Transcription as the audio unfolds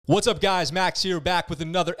What's up, guys? Max here, back with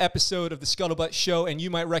another episode of the Scuttlebutt Show, and you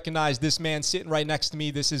might recognize this man sitting right next to me.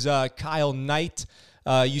 This is Kyle Knight.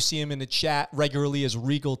 You see him in the chat regularly as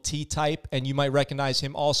Regal T-Type, and you might recognize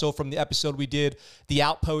him also from the episode we did, the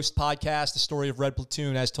Outpost podcast, the story of Red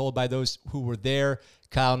Platoon, as told by those who were there.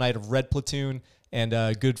 Kyle Knight of Red Platoon, and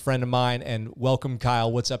a good friend of mine. And welcome,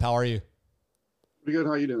 Kyle. What's up? How are you? Pretty good.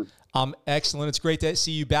 How are you doing? I'm excellent. It's great to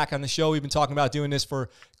see you back on the show. We've been talking about doing this for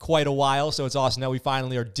quite a while, so it's awesome that we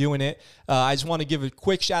finally are doing it. I just want to give a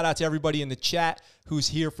quick shout out to everybody in the chat who's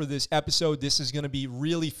here for this episode. This is going to be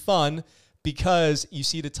really fun because you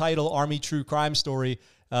see the title, Army True Crime Story.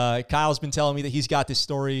 Kyle's been telling me that he's got this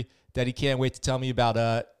story that he can't wait to tell me about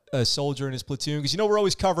a soldier in his platoon. Because, you know, we're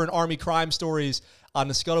always covering Army crime stories on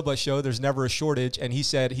the Scuttlebutt Show. There's never a shortage, and he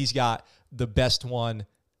said he's got the best one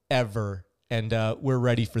ever. And we're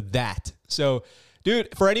ready for that. So,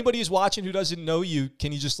 dude, for anybody who's watching who doesn't know you,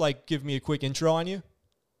 can you just, like, give me a quick intro on you?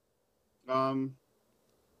 I'm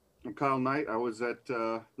Kyle Knight. I was at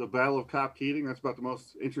the Battle of Cop Keating. That's about the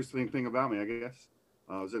most interesting thing about me, I guess.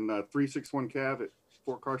 I was in 361 Cav at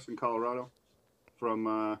Fort Carson, Colorado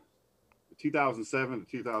from 2007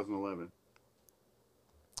 to 2011.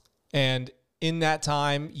 And in that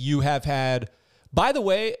time, you have had... By the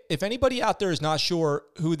way, if anybody out there is not sure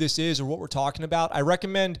who this is or what we're talking about, I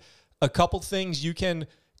recommend a couple things. You can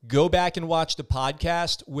go back and watch the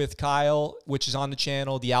podcast with Kyle, which is on the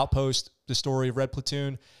channel, The Outpost, the story of Red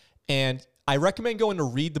Platoon. And I recommend going to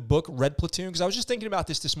read the book Red Platoon, because I was just thinking about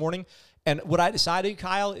this morning. And what I decided,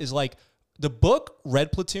 Kyle, is like the book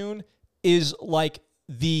Red Platoon is like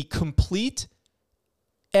the complete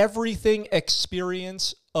everything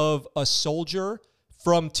experience of a soldier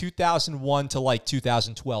from 2001 to like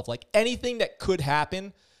 2012, like anything that could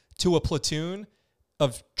happen to a platoon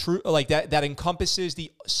of true, like that encompasses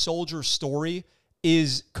the soldier story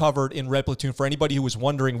is covered in Red Platoon. For anybody who was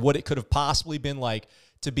wondering what it could have possibly been like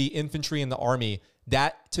to be infantry in the Army,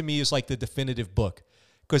 that to me is like the definitive book,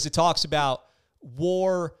 because it talks about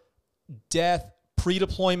war, death,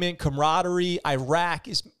 pre-deployment, camaraderie. Iraq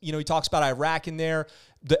is, you know, he talks about Iraq in there,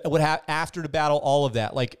 after the battle, all of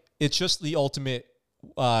that. Like, it's just the ultimate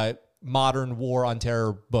modern war on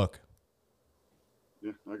terror book.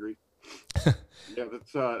 Yeah, I agree. Yeah,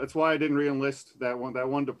 that's why I didn't re-enlist. That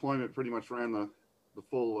one deployment pretty much ran the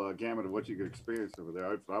full gamut of what you could experience over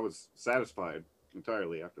there. I was satisfied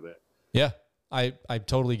entirely after that. Yeah, I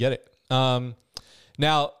totally get it.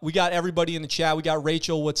 Now, we got everybody in the chat. We got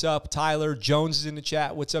Rachel, what's up? Tyler, Jones is in the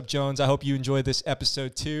chat. What's up, Jones? I hope you enjoyed this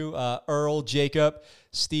episode too. Earl, Jacob,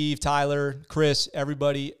 Steve, Tyler, Chris,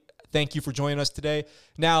 everybody, thank you for joining us today.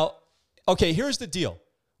 Now, okay, here's the deal.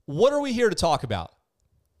 What are we here to talk about?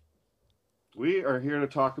 We are here to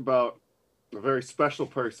talk about a very special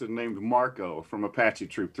person named Marco from Apache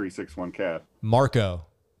Troop 361 Cav. Marco.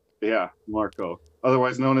 Yeah, Marco.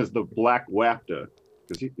 Otherwise known as the Black Wapta.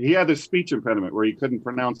 Because he had this speech impediment where he couldn't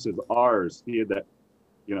pronounce his R's. He had that,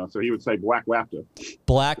 you know, so he would say Black Wapta.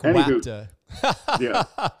 Black Wapta. Yeah.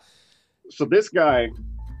 So this guy,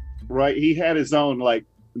 right, he had his own, like,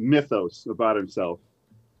 mythos about himself.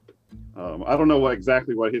 I don't know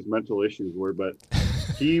exactly what his mental issues were, but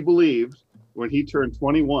he believed when he turned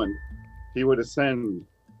 21, he would ascend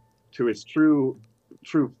to his true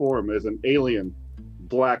form as an alien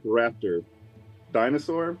black raptor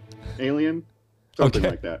dinosaur alien, something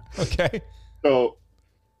like that. Okay. So,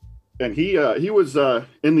 and he was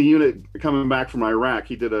in the unit coming back from Iraq.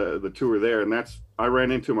 He did the tour there, and I ran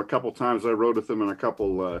into him a couple times. I rode with him in a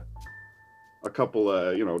couple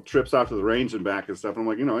you know, trips out to the range and back and stuff. I'm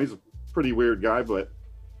like, you know, he's a pretty weird guy, but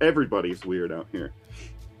everybody's weird out here.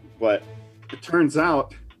 But it turns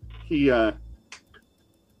out he was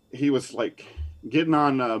like getting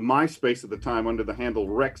on MySpace at the time under the handle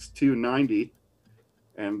Rex290,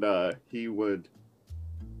 and he would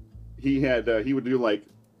do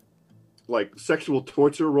like sexual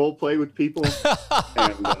torture role play with people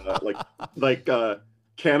and like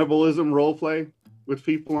cannibalism role play with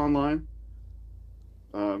people online.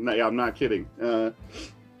 No, I'm not kidding. The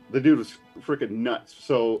dude was freaking nuts.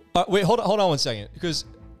 So wait, hold on 1 second, because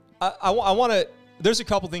I want to. There's a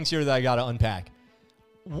couple things here that I got to unpack.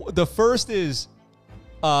 The first is,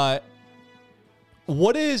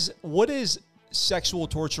 what is sexual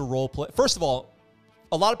torture role play? First of all,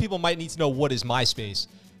 a lot of people might need to know what is MySpace.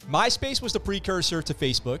 MySpace was the precursor to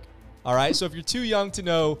Facebook. All right, so if you're too young to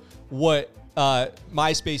know what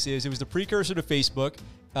MySpace is, it was the precursor to Facebook.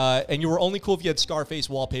 And you were only cool if you had Scarface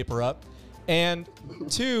wallpaper up. And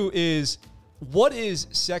two is, what is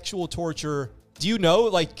sexual torture? Do you know?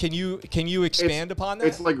 Like, can you expand upon that?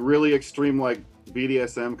 It's like really extreme, like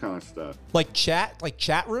BDSM kind of stuff. Like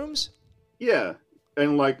chat rooms? Yeah.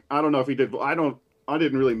 and like I don't know if he did. I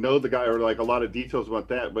didn't really know the guy or like a lot of details about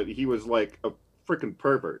that, but he was like a freaking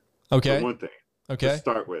pervert. Okay. For one thing. Okay. To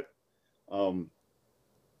start with,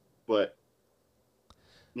 but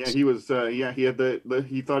yeah, he was. He had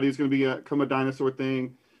he thought he was going to become a dinosaur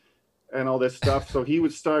thing, and all this stuff. So he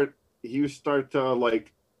would start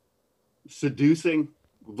like seducing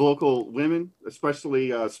local women,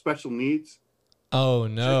 especially special needs. Oh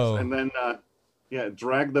no! And then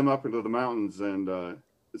drag them up into the mountains and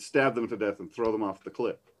stab them to death and throw them off the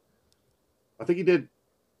cliff. I think he did.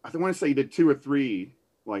 I want to say he did 2 or 3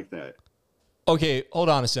 like that. Okay, hold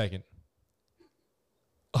on a second.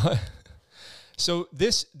 So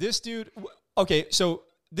this dude. Okay, so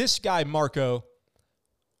this guy Marco.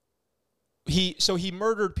 He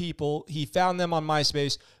murdered people. He found them on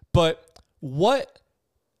MySpace. But what?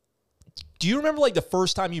 Do you remember like the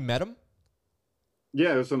first time you met him?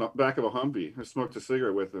 Yeah, it was in the back of a Humvee. I smoked a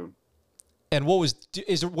cigarette with him. And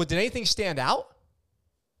did anything stand out?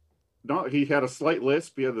 No, he had a slight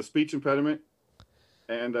lisp. He had the speech impediment,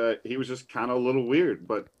 and he was just kind of a little weird.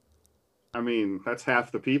 But I mean, that's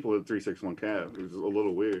half the people at 361 Cav. It was a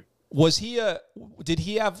little weird. Was he did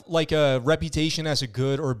he have like a reputation as a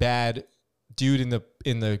good or bad dude in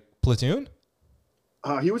the platoon?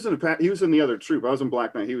 He was in the other troop. I was in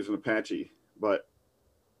Black Knight. He was in Apache. But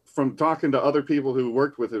from talking to other people who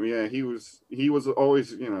worked with him, yeah, he was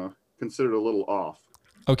always, considered a little off.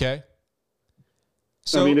 Okay.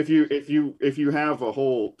 So I mean, if you have a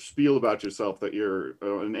whole spiel about yourself that you're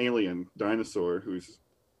an alien dinosaur who's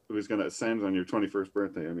going to ascend on your 21st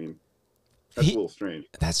birthday, I mean, that's a little strange.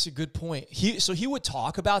 That's a good point. He would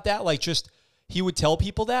talk about that, like he would tell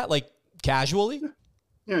people that, like casually.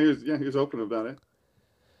 Yeah, he was open about it.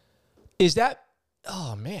 Is that?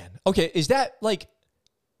 Oh man. Okay. Is that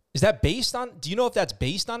based on? Do you know if that's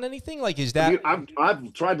based on anything? Like, is that?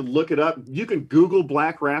 I've tried to look it up. You can Google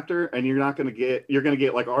Black Raptor, and you're going to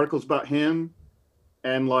get like articles about him,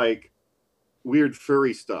 and like weird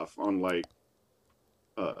furry stuff on like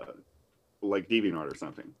DeviantArt or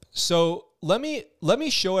something. So let me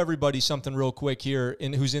show everybody something real quick here,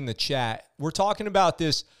 who's in the chat. We're talking about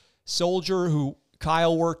this soldier who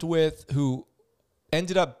Kyle worked with, who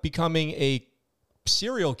ended up becoming a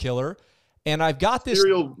serial killer. And I've got this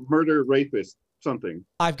serial murder rapist, something.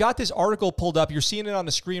 I've got this article pulled up. You're seeing it on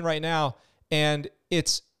the screen right now. And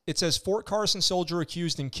it says Fort Carson soldier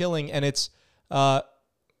accused in killing. And it's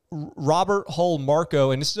Robert Hull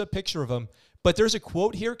Marco. And this is a picture of him. But there's a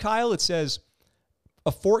quote here, Kyle. It says,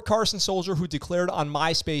 a Fort Carson soldier who declared on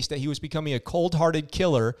MySpace that he was becoming a cold-hearted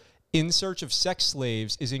killer in search of sex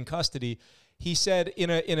slaves is in custody. He said in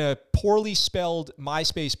a poorly spelled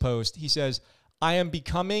MySpace post, he says, I am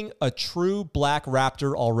becoming a true Black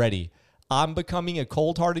Raptor already. I'm becoming a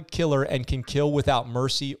cold-hearted killer and can kill without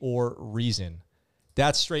mercy or reason.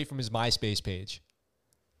 That's straight from his MySpace page.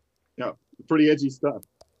 Yeah, pretty edgy stuff.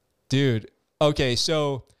 Dude, okay,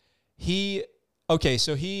 so he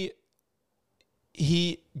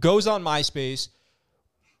goes on MySpace.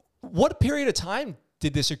 What period of time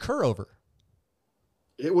did this occur over?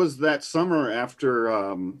 It was that summer after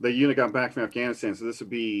the unit got back from Afghanistan, so this would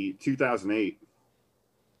be 2008.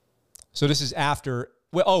 So this is after.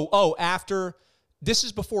 Well, after. This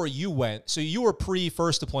is before you went. So you were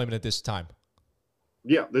pre-first deployment at this time.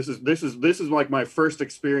 Yeah, this is like my first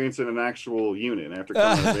experience in an actual unit after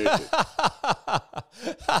coming to basic.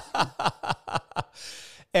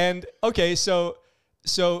 And okay, so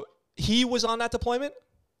he was on that deployment.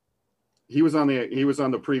 He was on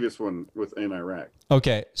the previous one in Iraq.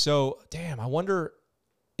 Okay, so damn, I wonder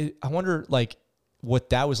like what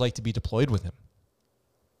that was like to be deployed with him.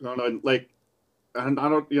 No, like, and I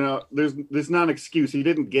don't, there's not an excuse. He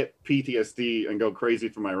didn't get PTSD and go crazy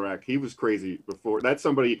from Iraq. He was crazy before. That's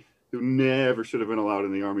somebody who never should have been allowed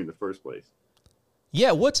in the Army in the first place.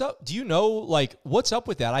 Yeah, what's up? Do you know, like, what's up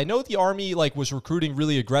with that? I know the Army, like, was recruiting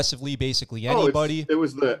really aggressively, basically anybody. It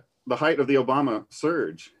was the height of the Obama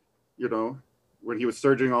surge, when he was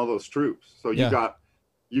surging all those troops. So you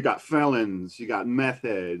got felons, you got meth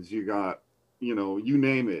heads, you got, you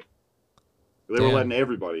name it. They were letting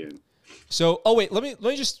everybody in. So, wait, let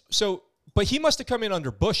me just, but he must have come in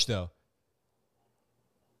under Bush, though.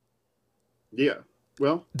 Yeah.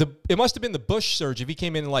 Well, it must have been the Bush surge if he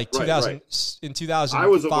came in like 2000 right. In 2005. I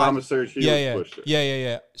was Obama surge. He was Bush surge.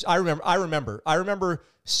 Yeah. I remember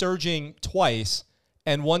surging twice,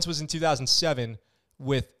 and once was in 2007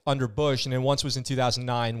 under Bush, and then once was in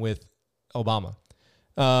 2009 with Obama.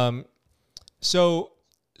 So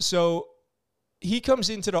he comes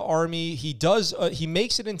into the Army. He does. He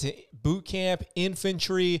makes it into boot camp,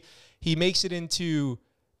 infantry. He makes it into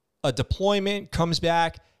a deployment, comes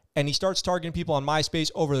back. and he starts targeting people on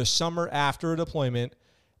MySpace over the summer after a deployment.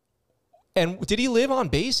 And did he live on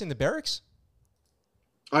base in the barracks?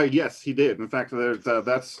 Yes, he did. In fact, there's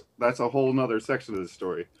that's a whole nother section of the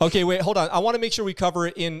story. Okay, wait, hold on. I want to make sure we cover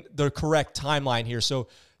it in the correct timeline here. So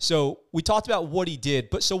we talked about what he did,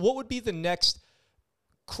 but so what would be the next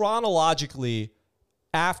chronologically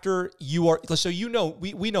after you are? So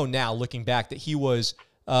we know now, looking back, that he was,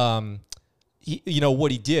 what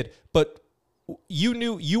he did, but you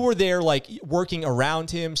knew you were there, like working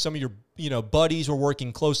around him. Some of your buddies were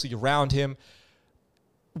working closely around him.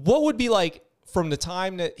 What would be like from the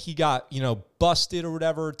time that he got, busted or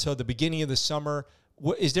whatever to the beginning of the summer?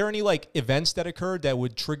 Is there any like events that occurred that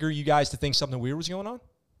would trigger you guys to think something weird was going on?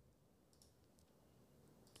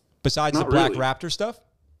 Besides Not the Black really. Raptor stuff?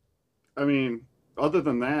 I mean, other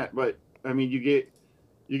than that, but I mean, you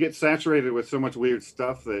get saturated with so much weird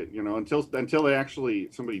stuff that, until they actually,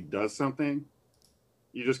 somebody does something,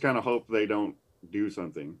 you just kind of hope they don't do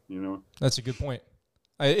something, That's a good point.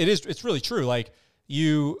 It's really true. Like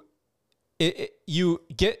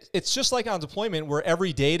it's just like on deployment where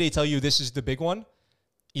every day they tell you this is the big one.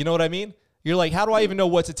 You know what I mean? You're like, how do I even know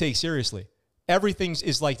what to take seriously? Everything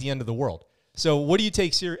is like the end of the world. So what do you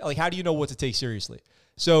take serious? Like, how do you know what to take seriously?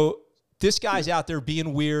 So this guy's out there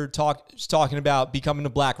being weird, talking about becoming a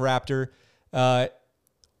Black Raptor. So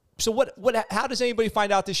how does anybody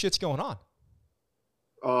find out this shit's going on?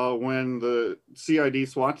 When the CID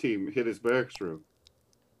SWAT team hit his barracks room.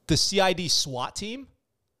 The CID SWAT team?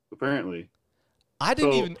 Apparently. I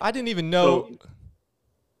didn't even know.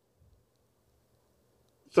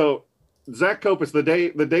 So Zach Kopis, the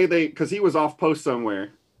day because he was off post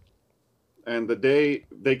somewhere, and the day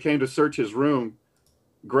they came to search his room,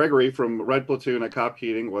 Gregory from Red Platoon at Cop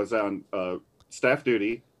Keating was on staff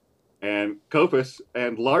duty, and Kopis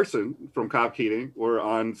and Larson from Cop Keating were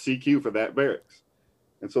on CQ for that barracks,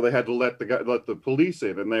 and so they had to let the police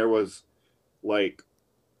in, and there was like,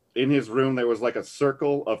 in his room there was like a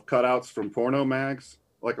circle of cutouts from porno mags,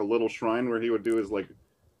 like a little shrine where he would do his like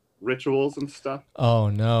rituals and stuff. Oh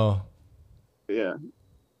no. Yeah.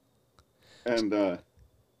 And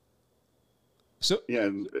so yeah,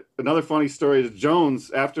 and another funny story is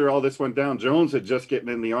Jones, after all this went down, Jones had just gotten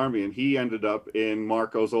in the Army, and he ended up in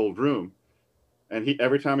Marco's old room. And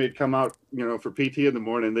every time he'd come out, for PT in the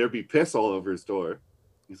morning, there'd be piss all over his door.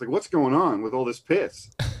 He's like, "What's going on with all this piss?"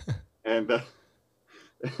 and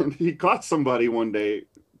he caught somebody one day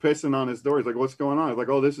pissing on his door. He's like, "What's going on?" He's like,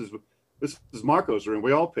 "Oh, this is Marco's room.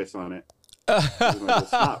 We all piss on it." Like, "Well,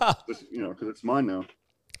 stop, because it's mine now."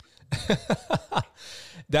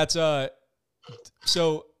 That's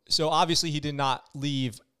so obviously he did not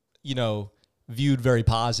leave, viewed very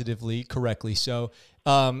positively, correctly. So,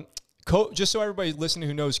 just so everybody listening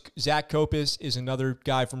who knows, Zach Kopis is another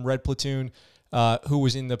guy from Red Platoon, who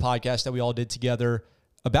was in the podcast that we all did together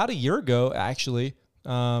about a year ago, actually.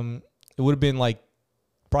 It would have been like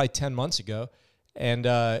probably 10 months ago.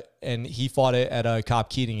 And he fought it at Cop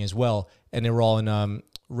Keating as well. And they were all in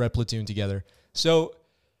Red Platoon together. So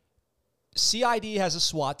CID has a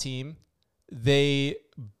SWAT team.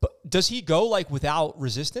 Does he go like without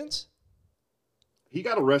resistance? He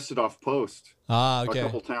got arrested off post. Okay. A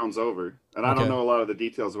couple towns over. And I don't know a lot of the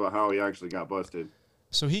details about how he actually got busted.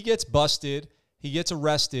 So he gets busted, he gets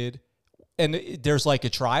arrested, and there's like a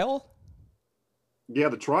trial? Yeah,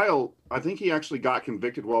 the trial, I think he actually got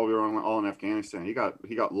convicted while we were all in Afghanistan. He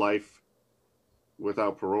got life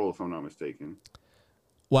without parole, if I'm not mistaken.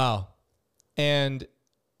 Wow. And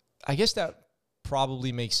I guess that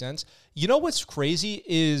probably makes sense. You know what's crazy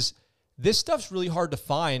is this stuff's really hard to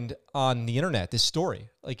find on the internet, this story.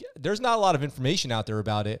 Like, there's not a lot of information out there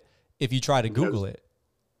about it if you try to Google it.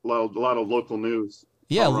 A lot of local news.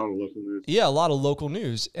 Yeah, local news. Yeah, a lot of local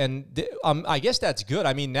news. And I guess that's good.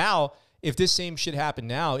 I mean, now, if this same shit happened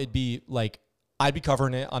now, it'd be like, I'd be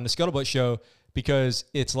covering it on the Scuttlebutt Show, because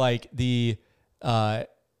it's like the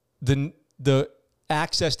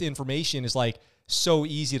access to information is like so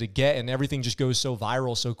easy to get, and everything just goes so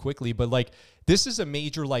viral so quickly. But like, this is a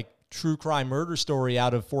major like true crime murder story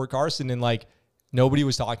out of Fort Carson, and like nobody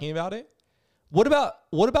was talking about it. What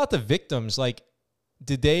about the victims? Like,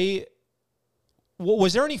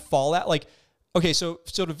 was there any fallout? Like, okay, so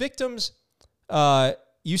the victims,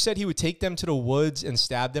 you said he would take them to the woods and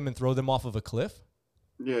stab them and throw them off of a cliff?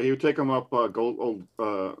 Yeah, he would take them up I think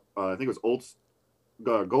it was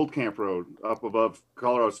Gold Camp Road up above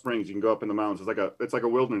Colorado Springs. You can go up in the mountains. It's like a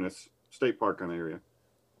wilderness state park kind of area.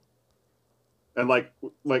 And like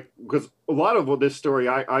because a lot of this story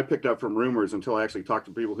I picked up from rumors until I actually talked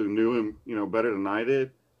to people who knew him, better than I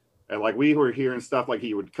did. And like we were hearing stuff like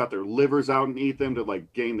he would cut their livers out and eat them to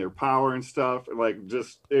like gain their power and stuff. And like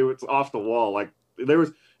just it was off the wall. Like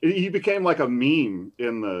he became like a meme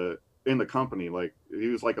in the company. Like he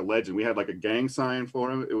was like a legend. We had like a gang sign for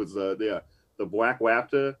him. It was the Black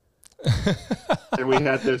Wapta. And we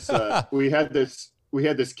had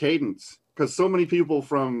this cadence because so many people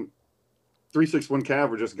from 361 Cav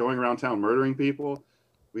were just going around town murdering people.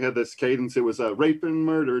 We had this cadence. It was rape and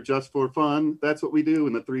murder just for fun. That's what we do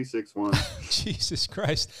in the 361. Jesus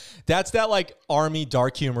Christ. That's that like army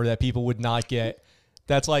dark humor that people would not get.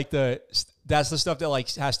 That's the stuff that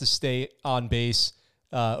like has to stay on base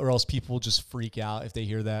or else people will just freak out if they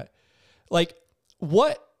hear that. Like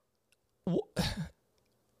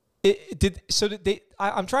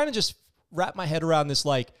I'm trying to just wrap my head around this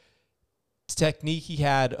like technique he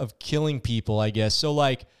had of killing people, I guess. So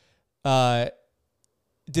like,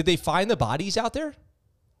 did they find the bodies out there?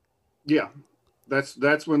 Yeah, that's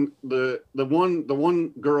when the one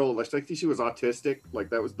girl, I think she was autistic. Like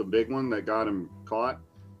that was the big one that got him caught.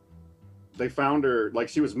 They found her like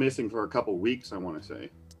she was missing for a couple weeks, I want to say,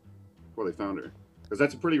 before they found her, because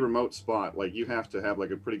that's a pretty remote spot. Like you have to have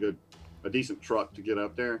like a decent truck to get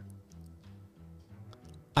up there.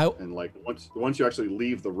 And like once you actually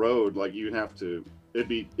leave the road, like you have to, it'd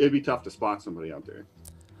be tough to spot somebody out there.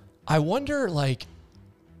 I wonder like.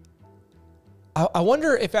 I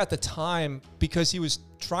wonder if at the time, because he was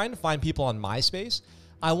trying to find people on MySpace,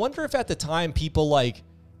 I wonder if at the time people like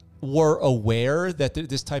were aware that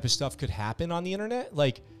this type of stuff could happen on the internet,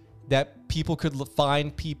 like that people could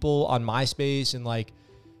find people on MySpace and like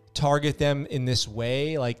target them in this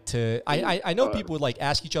way. Like I know people would like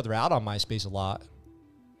ask each other out on MySpace a lot.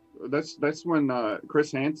 That's when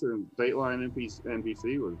Chris Hansen, Dateline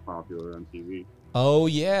NBC was popular on TV. Oh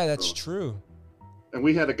yeah, that's true. And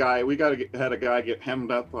we had a guy get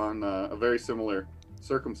hemmed up on a very similar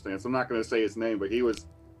circumstance. I'm not going to say his name, but he was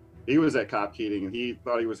at Cop Keating and he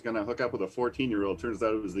thought he was going to hook up with a 14-year-old. Turns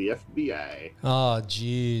out it was the FBI. Oh,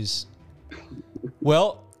 geez.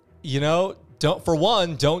 Well,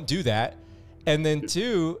 don't do that. And then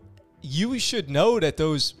two, you should know that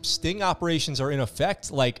those sting operations are in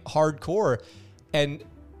effect, like hardcore. And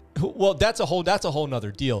well, that's a whole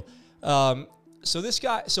nother deal. So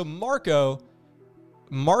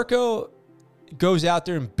Marco goes out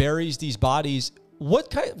there and buries these bodies.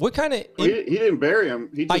 What kind of? He didn't bury them.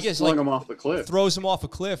 He just flung them off the cliff. Throws them off a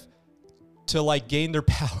cliff to like gain their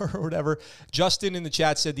power or whatever. Justin in the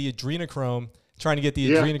chat said the adrenochrome, trying to get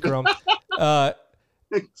the adrenochrome.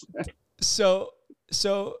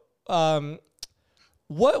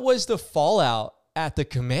 What was the fallout at the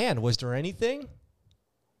command? Was there anything?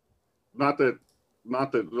 Not that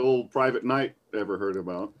the old Private Knight ever heard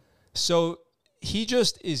about. So he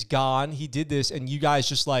just is gone. He did this, and you guys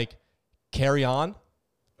just like carry on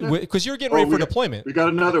because you're getting ready for deployment. We got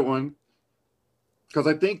another one because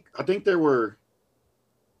I think there were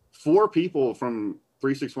 4 people from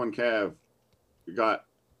 361 Cav got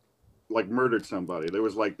like murdered somebody. There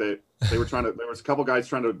was like there was a couple guys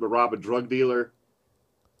trying to rob a drug dealer.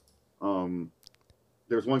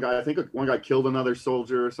 There was one guy, I think one guy killed another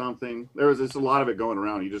soldier or something. There's a lot of it going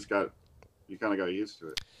around. You kind of got used to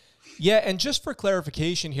it. Yeah, and just for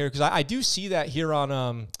clarification here, because I do see that here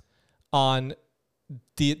on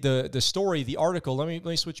the story, the article. Let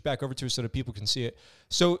me switch back over to it so that people can see it.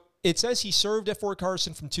 So it says he served at Fort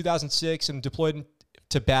Carson from 2006 and deployed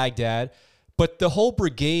to Baghdad, but the whole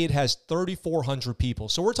brigade has 3,400 people.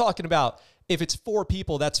 So we're talking about if it's 4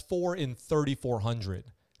 people, that's 4 in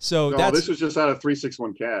 3,400. So this was just out of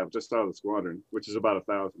 361 Cav, just out of the squadron, which is about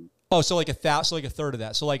 1,000. Oh, so like a third of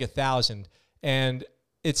that. So like 1,000. And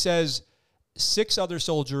it says 6 other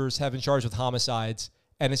soldiers have been charged with homicides.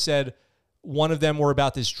 And it said one of them were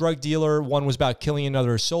about this drug dealer. One was about killing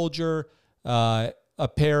another soldier. A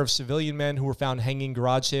pair of civilian men who were found hanging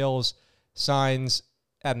garage sales signs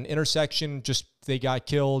at an intersection. Just they got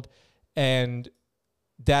killed. And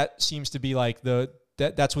that seems to be like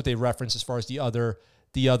that's what they reference as far as the other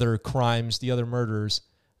crimes, the other murders.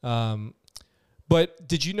 But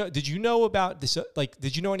did you know about this? Like,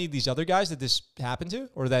 did you know any of these other guys that this happened to,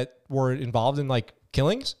 or that were involved in like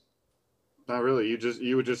killings? Not really.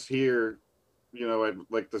 You would just hear, at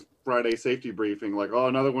like the Friday safety briefing, like, oh,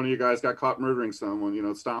 another one of you guys got caught murdering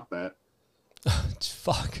someone. Stop that.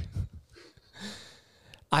 Fuck.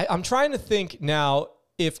 I'm trying to think now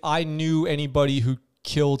if I knew anybody who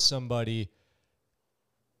killed somebody.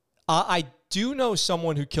 I do know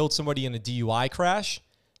someone who killed somebody in a DUI crash.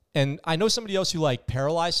 And I know somebody else who like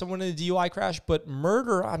paralyzed someone in a DUI crash, but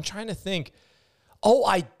murder, I'm trying to think. Oh,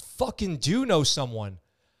 I fucking do know someone.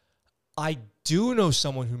 I do know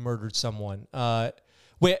someone who murdered someone.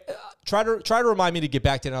 Wait, try to remind me to get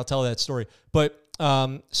back to it, and I'll tell that story. But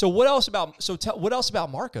so what else about what else about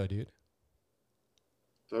Marco, dude?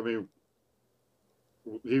 I mean,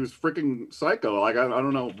 he was freaking psycho. Like I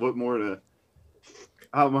don't know what more to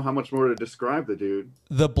how much more to describe the dude.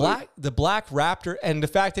 The black Raptor, and the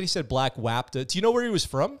fact that he said Black Wapta. Do you know where he was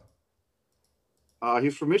from?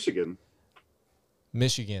 He's from Michigan.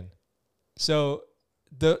 Michigan. So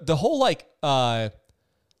the whole like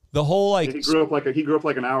he grew up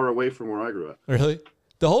like an hour away from where I grew up. Really?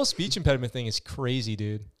 The whole speech impediment thing is crazy,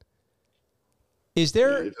 dude. Is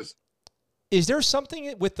there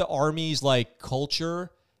something with the Army's like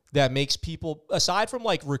culture that makes people, aside from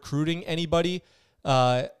like recruiting anybody,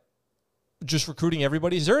 just recruiting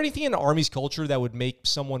everybody, is there anything in the Army's culture that would make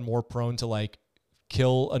someone more prone to like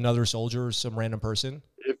kill another soldier or some random person?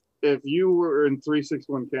 If you were in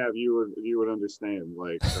 361 Cav, you would understand.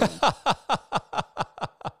 Like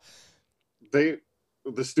the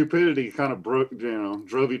stupidity kind of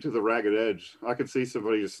drove you to the ragged edge. I could see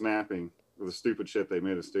somebody just snapping with the stupid shit they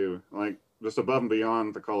made us do, like just above and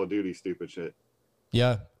beyond the Call of Duty stupid shit.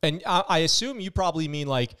 Yeah, and I assume you probably mean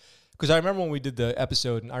like, because I remember when we did the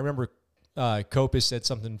episode, and I remember Copus said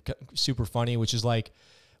something super funny, which is like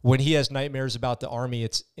when he has nightmares about the Army,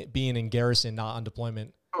 it's being in garrison, not on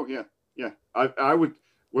deployment. Oh yeah. I would,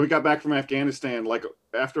 when we got back from Afghanistan, like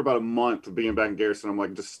after about a month of being back in garrison, I'm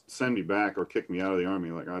like, just send me back or kick me out of the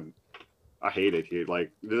Army. Like I hate it here.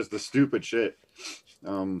 Like just the stupid shit.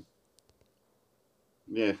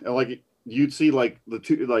 Yeah, like you'd see like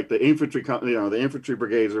the infantry, the infantry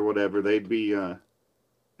brigades or whatever, they'd be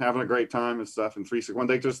having a great time and stuff. And 361,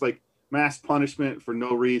 they just like mass punishment for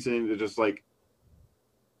no reason. It just like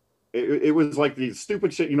it was like the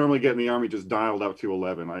stupid shit you normally get in the Army just dialed up to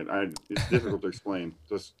 11. It's difficult to explain.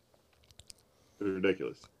 Just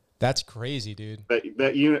ridiculous. That's crazy, dude.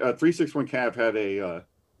 That unit, 361 Cav had a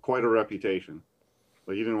quite a reputation.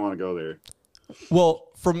 Like you didn't want to go there. Well,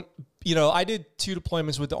 I did 2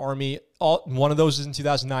 deployments with the Army. One of those was in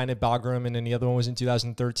 2009 at Bagram, and then the other one was in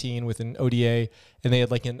 2013 with an ODA, and they had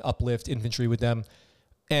like an uplift infantry with them.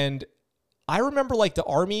 And I remember like the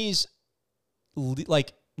Army's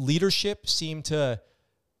like leadership seemed to,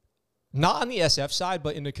 not on the SF side,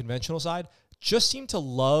 but in the conventional side, just seemed to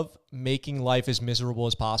love making life as miserable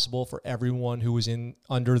as possible for everyone who was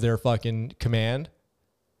under their fucking command.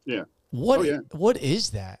 Yeah. What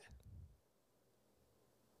is that?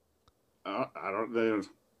 I don't.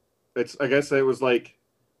 I guess it was like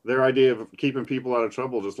their idea of keeping people out of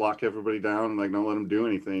trouble. Just lock everybody down and like don't let them do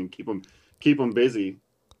anything. Keep them busy,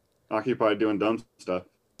 occupied doing dumb stuff.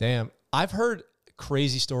 Damn, I've heard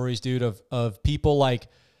crazy stories, dude, of people like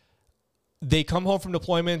they come home from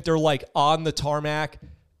deployment. They're like on the tarmac,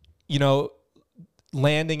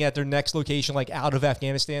 landing at their next location, like out of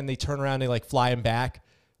Afghanistan. They turn around, they like fly them back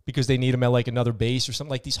because they need them at like another base or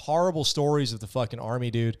something. Like these horrible stories of the fucking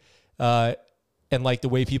Army, dude. And like the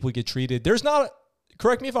way people get treated. There's not,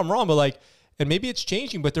 correct me if I'm wrong, but like, and maybe it's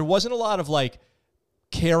changing, but there wasn't a lot of like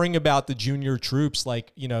caring about the junior troops,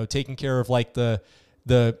 like, taking care of like the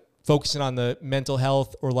focusing on the mental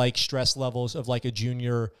health or like stress levels of like a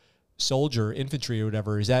junior soldier, infantry or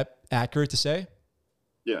whatever. Is that accurate to say?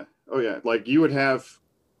 Yeah. Oh yeah. Like you would have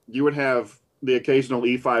the occasional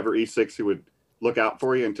E5 or E6 who would look out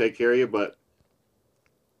for you and take care of you, but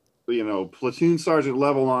platoon sergeant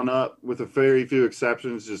level on up, with a very few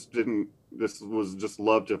exceptions, was just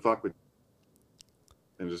loved to fuck with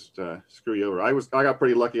and just screw you over. I got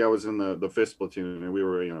pretty lucky. I was in the 5th platoon, and we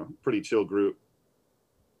were pretty chill group.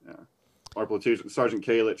 Yeah, our platoon Sergeant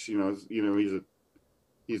Kalich,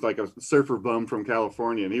 he's like a surfer bum from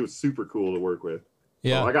California, and he was super cool to work with.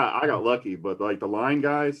 Yeah, so I got lucky, but like the line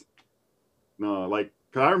guys, no, like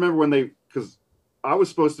cause I remember because I was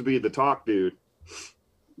supposed to be the talk dude.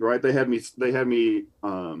 Right, they had me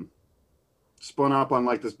spun up on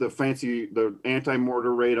like the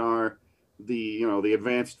anti-mortar radar, the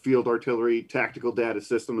advanced field artillery tactical data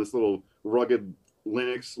system, this little rugged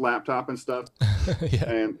Linux laptop and stuff. Yeah.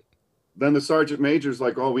 And then the sergeant major's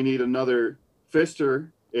like, oh, we need another fister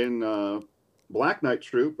in Black Knight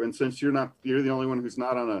troop, and since you're the only one who's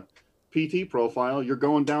not on a PT profile, you're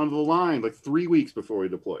going down to the line like 3 weeks before we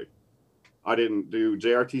deployed. I didn't do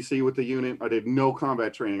JRTC with the unit. I did no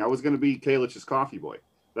combat training. I was going to be Kalich's coffee boy.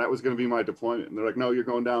 That was going to be my deployment. And they're like, no, you're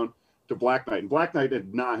going down to Black Knight. And Black Knight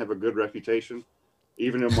did not have a good reputation,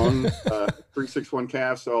 even among 361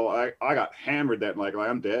 Cav. So I got hammered that night. Like,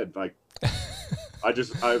 I'm dead. Like, I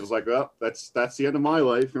was like, well, that's the end of my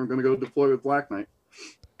life. I'm going to go deploy with Black Knight.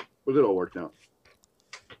 But it all worked out.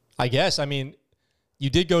 I guess. I mean, you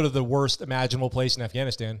did go to the worst imaginable place in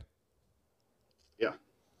Afghanistan. Yeah.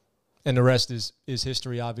 And the rest is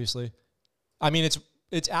history, obviously. I mean,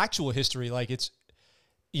 it's actual history. Like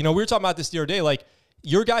we were talking about this the other day. Like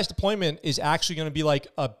your guys' deployment is actually going to be like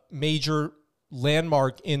a major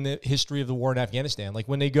landmark in the history of the war in Afghanistan. Like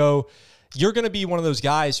when they go, you're going to be one of those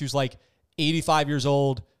guys who's like 85 years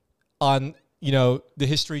old on, the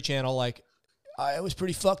History Channel. Like, I was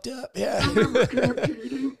pretty fucked up. Yeah.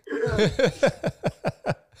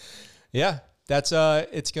 Yeah. That's,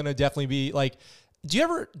 it's going to definitely be like, do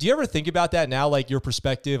you ever think about that now? Like your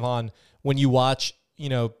perspective on when you watch,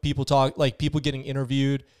 people talk, like people getting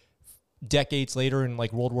interviewed decades later in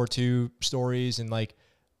like World War II stories and like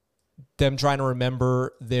them trying to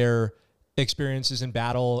remember their experiences in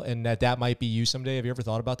battle and that might be you someday. Have you ever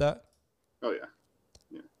thought about that? Oh yeah.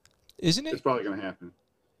 Yeah. Isn't it? It's probably going to happen.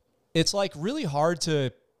 It's like really hard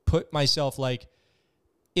to put myself like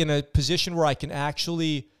in a position where I can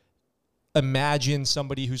actually imagine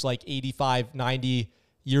somebody who's like 85, 90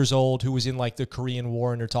 years old who was in like the Korean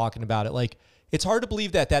War and they're talking about it. Like, it's hard to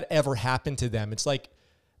believe that ever happened to them. It's like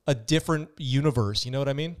a different universe. You know what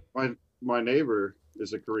I mean? My neighbor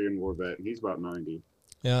is a Korean War vet, and he's about 90.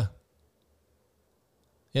 Yeah.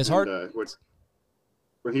 It's hard.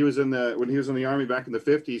 When he was in the Army back in the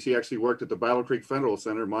 50s, he actually worked at the Battle Creek Federal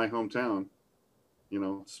Center, my hometown.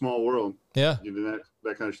 Small world. Yeah.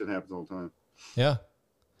 That kind of shit happens all the time. Yeah.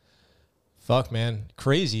 Fuck, man.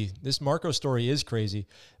 Crazy. This Marco story is crazy.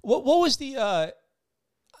 What was the,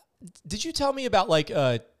 did you tell me about like,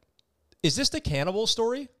 is this the cannibal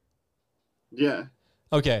story? Yeah.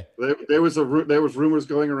 Okay. There was rumors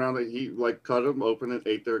going around that he like cut them open and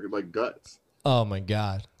ate their like guts. Oh my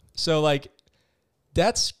God. So like,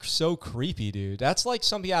 that's so creepy, dude. That's like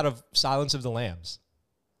something out of Silence of the Lambs.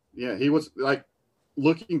 Yeah. He was like,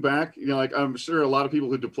 looking back, like I'm sure a lot of people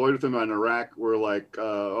who deployed with him in Iraq were like,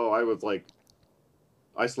 I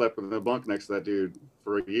slept in the bunk next to that dude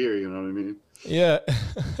for a year. You know what I mean? Yeah.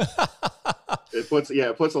 It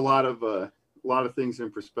puts a lot of things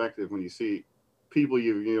in perspective when you see people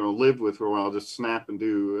you lived with for a while just snap and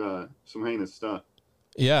do some heinous stuff.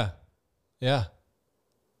 Yeah. Yeah.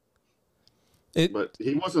 But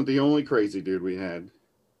he wasn't the only crazy dude we had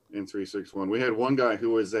in 361. We had one guy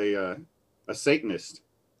who was a Satanist,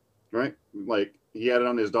 right? Like he had it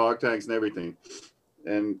on his dog tags and everything.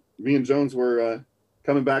 And me and Jones were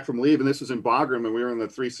coming back from leave, and this was in Bagram, and we were in the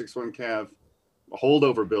 361 Cav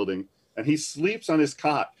holdover building, and he sleeps on his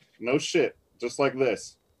cot, no shit, just like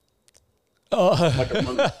this, like a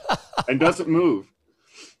monkey, and doesn't move.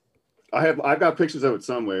 I've got pictures of it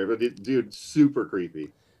somewhere, but dude, super creepy.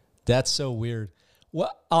 That's so weird.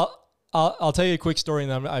 Well, I'll tell you a quick story,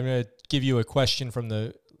 and I'm going to give you a question from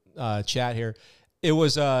the chat here. It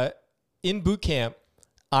was in boot camp.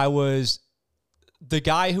 I was the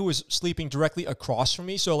guy who was sleeping directly across from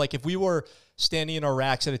me. So like if we were standing in our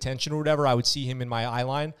racks at attention or whatever, I would see him in my eye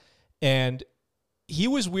line. And he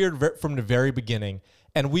was weird from the very beginning.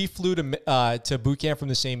 And we flew to boot camp from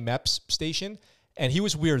the same MEPS station. And he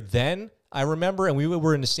was weird then, I remember. And we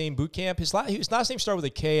were in the same boot camp. His last name started with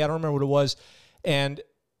a K. I don't remember what it was. And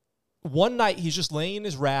one night he's just laying in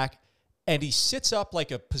his rack and he sits up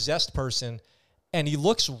like a possessed person and he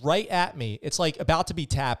looks right at me. It's like about to be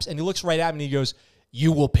taps. And he looks right at me and he goes,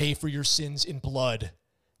 "You will pay for your sins in blood."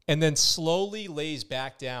 And then slowly lays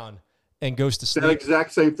back down and goes to sleep. That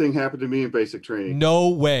exact same thing happened to me in basic training. No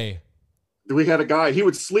way. We had a guy, he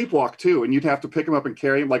would sleepwalk too, and you'd have to pick him up and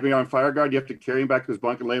carry him. Like when you're on fire guard, you have to carry him back to his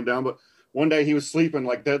bunk and lay him down. But one day he was sleeping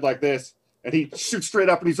like dead like this, and he shoots straight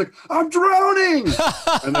up and he's like, "I'm drowning!"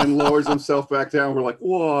 and then lowers himself back down. We're like,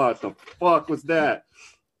 what the fuck was that?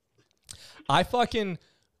 I fucking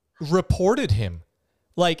reported him.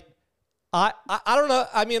 Like, I don't know.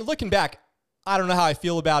 I mean, looking back, I don't know how I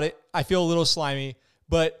feel about it. I feel a little slimy,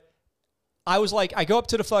 but I was like, I go up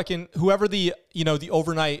to the fucking, whoever the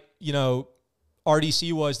overnight,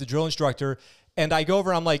 RDC was, the drill instructor, and I go over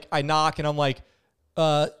and I'm like, I knock and I'm like,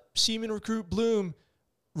 Seaman Recruit Bloom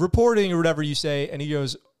reporting or whatever you say. And he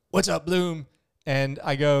goes, "What's up, Bloom?" And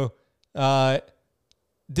I go,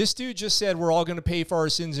 "This dude just said we're all going to pay for our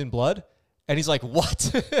sins in blood." And he's like,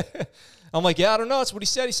 "What?" I'm like, "Yeah, I don't know. That's what he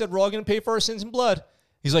said. He said we're all going to pay for our sins in blood."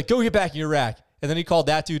 He's like, "Go get back in your rack." And then he called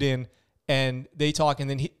that dude in and they talk. And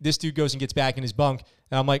then this dude goes and gets back in his bunk.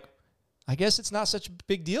 And I'm like, I guess it's not such a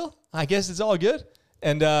big deal. I guess it's all good.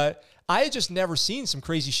 And I had just never seen some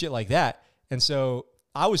crazy shit like that. And so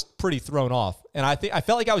I was pretty thrown off. And I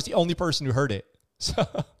felt like I was the only person who heard it. So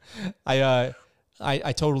I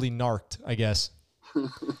totally narked, I guess.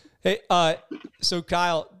 Hey, so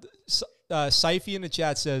Kyle, Syfy in the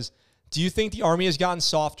chat says, "Do you think the Army has gotten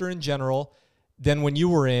softer in general than when you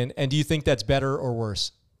were in? And do you think that's better or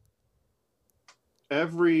worse?"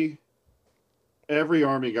 Every every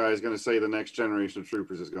Army guy is going to say the next generation of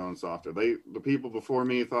troopers is going softer. The people before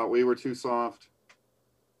me thought we were too soft.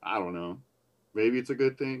 I don't know. Maybe it's a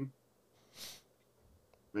good thing.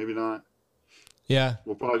 Maybe not. Yeah.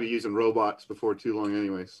 We'll probably be using robots before too long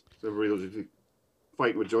anyways. So everybody will just be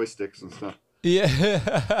fighting with joysticks and stuff.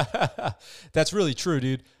 Yeah. That's really true,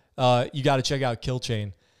 dude. You got to check out Kill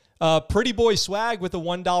Chain. Pretty Boy Swag with a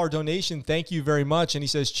 $1 donation. Thank you very much. And he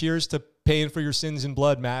says, cheers to paying for your sins in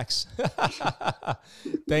blood, Max.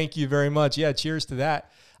 Thank you very much. Yeah, cheers to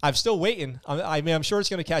that. I'm still waiting. I mean, I'm sure it's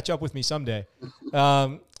going to catch up with me someday.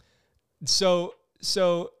 So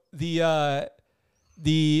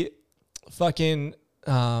the fucking,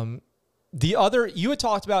 the other, you had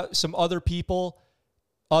talked about some other people,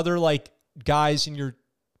 other like guys in your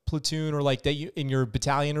platoon or like that you in your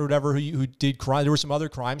battalion or whatever who did crime. There were some other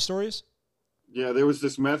crime stories. Yeah, there was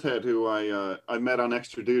this meth head who I met on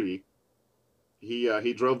extra duty.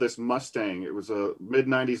 He drove this Mustang. It was a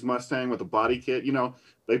mid-90s Mustang with a body kit. You know,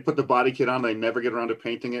 they put the body kit on, they never get around to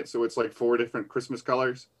painting it, so it's like 4 different Christmas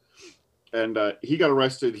colors. And he got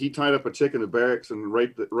arrested. He tied up a chick in the barracks and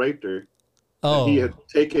raped her. Oh, and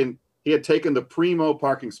he had taken the primo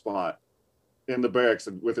parking spot in the barracks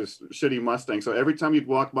with his shitty Mustang. So every time you'd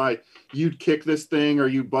walk by, you'd kick this thing or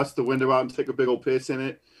you'd bust the window out and take a big old piss in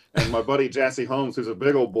it. And my buddy Jassy Holmes, who's a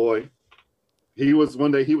big old boy,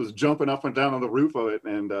 one day he was jumping up and down on the roof of it,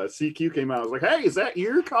 and CQ came out. I was like, "Hey, is that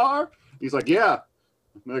your car?" He's like, "Yeah."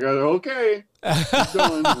 And I go, "Okay." Keep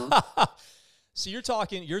going, you know. So you're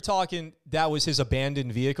talking that was his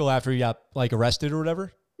abandoned vehicle after he got like arrested or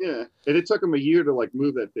whatever? Yeah, and it took him a year to like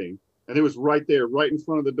move that thing, and it was right there, right in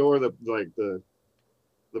front of the door, the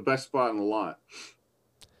best spot in the lot.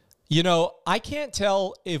 You know, I can't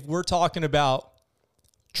tell if we're talking about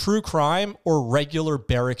true crime or regular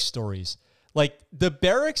barracks stories. Like, the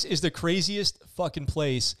barracks is the craziest fucking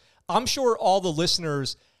place. I'm sure all the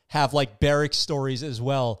listeners have like barracks stories as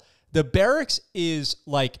well. The barracks is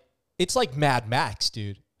like, it's like Mad Max,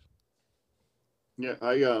 dude. Yeah,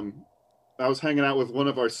 I was hanging out with one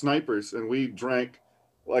of our snipers, and we drank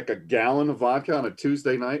like a gallon of vodka on a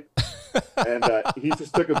Tuesday night. And he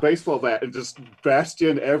just took a baseball bat and just bashed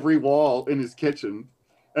in every wall in his kitchen.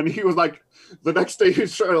 And he was like, the next day he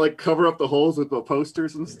was trying to like cover up the holes with the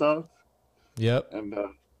posters and stuff. Yep. And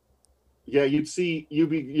yeah, you'd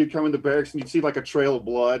come into barracks and you'd see like a trail of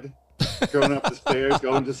blood going up the stairs,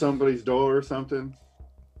 going to somebody's door or something.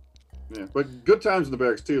 Yeah, but good times in the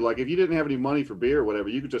barracks too. Like if you didn't have any money for beer or whatever,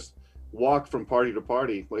 you could just walk from party to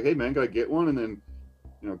party. Like, hey man, gotta get one, and then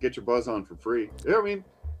get your buzz on for free. Yeah, I mean,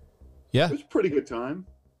 yeah, it was a pretty good time.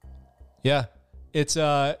 Yeah, it's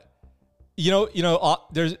there's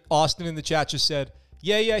Austin in the chat just said,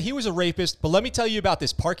 yeah, he was a rapist, but let me tell you about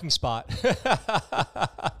this parking spot.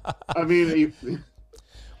 I mean,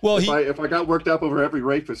 well, if I got worked up over every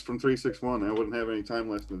rapist from 361, I wouldn't have any time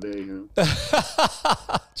left in the day.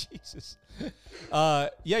 Jesus. Yeah,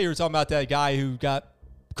 you were talking about that guy who got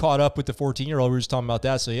caught up with the 14-year-old. We were just talking about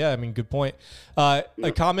that. So yeah, I mean, good point. A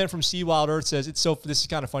comment from Sea Wild Earth says, this is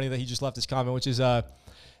kind of funny that he just left this comment, which is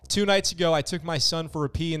 2 nights ago, I took my son for a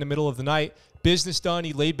pee in the middle of the night. Business done.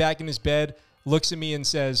 He laid back in his bed, looks at me and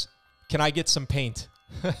says, "Can I get some paint?"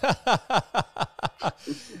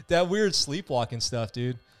 That weird sleepwalking stuff,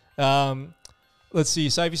 dude. Let's see.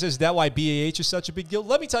 Syfy says, that why BAH is such a big deal?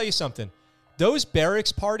 Let me tell you something. Those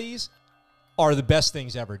barracks parties are the best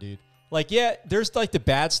things ever, dude. Like, yeah, there's like the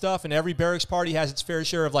bad stuff, and every barracks party has its fair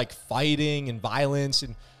share of like fighting and violence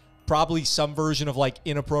and probably some version of like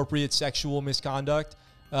inappropriate sexual misconduct.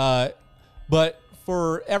 But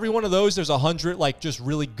for every one of those, there's 100 like just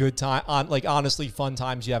really good time on like honestly fun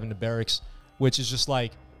times you have in the barracks, which is just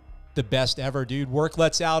like the best ever, dude. Work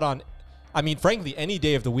lets out on, I mean, frankly, any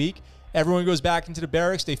day of the week. Everyone goes back into the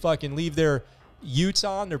barracks. They fucking leave their utes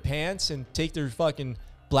on, their pants, and take their fucking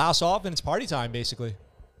blouse off, and it's party time, basically.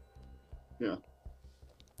 Yeah.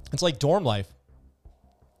 It's like dorm life.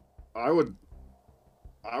 I would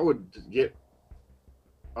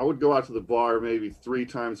go out to the bar maybe 3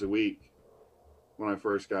 times a week when I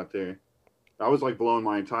first got there. I was like blowing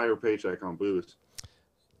my entire paycheck on booze.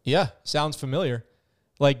 Yeah, sounds familiar.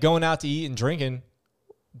 Like going out to eat and drinking.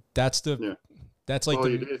 That's all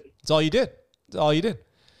you did. It's all you did. It's all you did.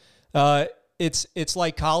 It's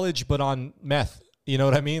like college, but on meth. You know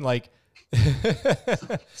what I mean? Like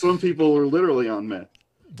some people were literally on meth.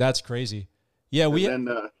 That's crazy. Yeah, we had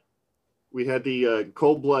the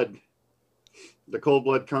Cold Blood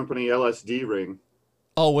Company LSD ring.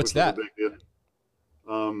 Oh, what's that?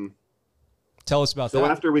 Tell us about that. So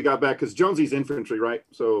after we got back, because Jonesy's infantry, right?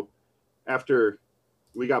 So after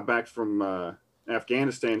we got back from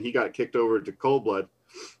Afghanistan, he got kicked over to Cold Blood,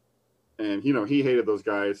 and he hated those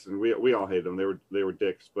guys, and we all hated them. They were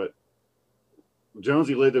dicks. But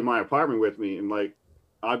Jonesy lived in my apartment with me, and like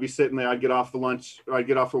I'd be sitting there. I'd get off for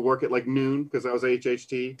work at like noon because I was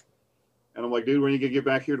HHT, and I'm like, dude, when are you gonna get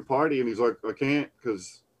back here to party? And he's like, I can't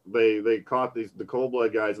because they caught the cold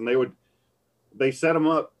blood guys, and they set them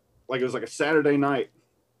up like it was like a Saturday night,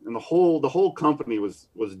 and the whole company was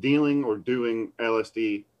dealing or doing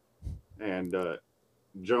LSD, and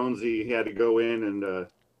Jonesy, he had to go in and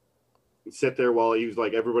sit there while he was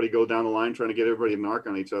like everybody go down the line trying to get everybody to narc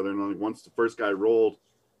on each other. And like once the first guy rolled,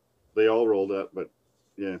 they all rolled up. But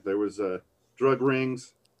yeah, there was drug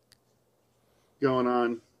rings going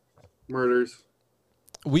on, murders,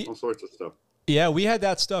 all sorts of stuff. Yeah, we had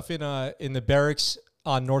that stuff in the barracks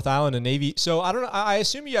on North Island and Navy. So I don't know. I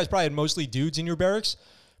assume you guys probably had mostly dudes in your barracks,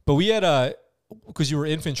 but we had because you were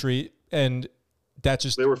infantry, and that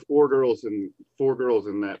just there were four girls in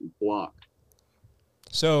that block.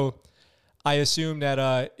 So I assume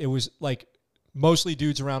that it was like mostly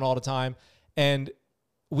dudes around all the time, and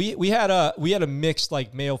we had a mixed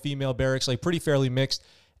like male female barracks, like pretty fairly mixed,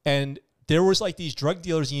 and there was like these drug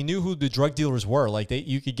dealers, and you knew who the drug dealers were. Like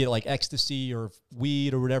you could get like ecstasy or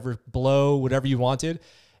weed or whatever, blow, whatever you wanted.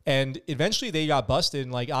 And eventually they got busted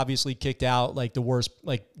and like obviously kicked out, like the worst,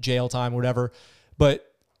 like jail time, whatever. But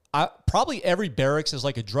probably every barracks is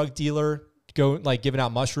like a drug dealer like giving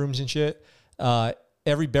out mushrooms and shit.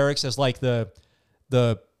 Every barracks has like the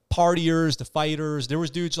partiers, the fighters. There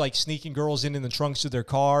was dudes like sneaking girls in the trunks of their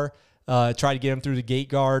car, try to get them through the gate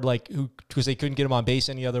guard, like because they couldn't get them on base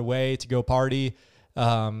any other way to go party.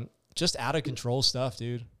 Just out of control stuff,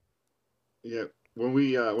 dude. Yeah, when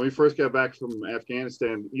we first got back from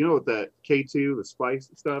Afghanistan, you know what that K2, the spice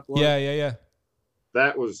stuff was? Yeah.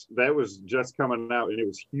 That was just coming out, and it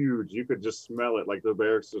was huge. You could just smell it, like the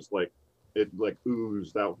barracks just like it like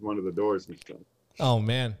oozed out from under the doors and stuff. Oh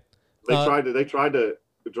man, they tried to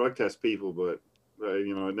drug test people, but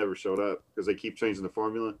it never showed up because they keep changing the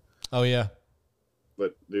formula. Oh yeah.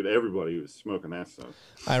 But dude, everybody was smoking that stuff.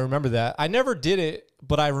 I remember that. I never did it,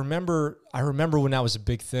 but I remember when that was a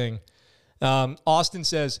big thing. Austin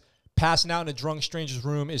says passing out in a drunk stranger's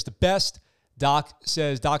room is the best. Doc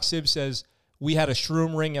Sib says we had a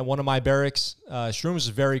shroom ring at one of my barracks. Shrooms is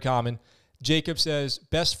very common. Jacob says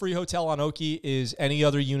best free hotel on Oki is any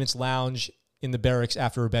other unit's lounge in the barracks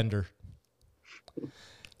after a bender.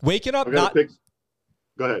 Waking up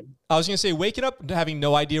Go ahead. I was going to say, waking up having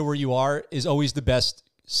no idea where you are is always the best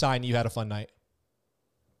sign you had a fun night.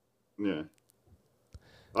 Yeah.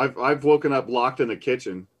 I've woken up locked in the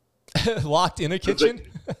kitchen. Locked in a kitchen?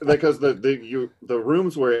 Because the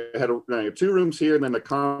rooms where it had 2 rooms here and then the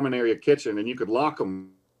common area kitchen, and you could lock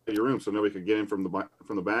them in your room so nobody could get in from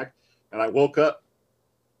the back. And I woke up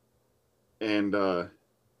and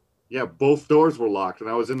both doors were locked, and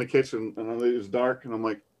I was in the kitchen and it was dark, and I'm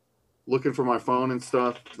like looking for my phone and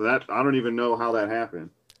stuff. That I don't even know how that happened.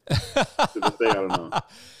 To this day, I don't know.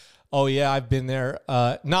 Oh yeah, I've been there.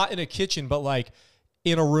 Not in a kitchen, but like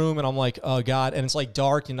in a room, and I'm like, oh God, and it's like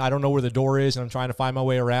dark, and I don't know where the door is, and I'm trying to find my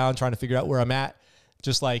way around, trying to figure out where I'm at.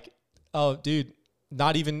 Just like, oh dude,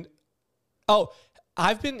 not even. Oh,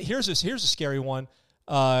 here's a scary one.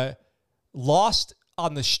 Lost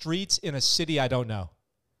on the streets in a city I don't know.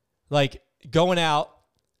 Like going out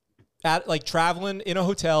traveling in a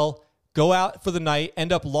hotel, go out for the night,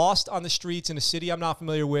 end up lost on the streets in a city I'm not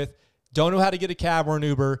familiar with, don't know how to get a cab or an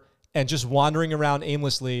Uber, and just wandering around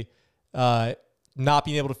aimlessly, not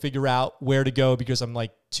being able to figure out where to go because I'm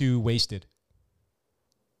like too wasted.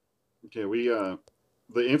 Okay, the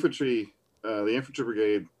infantry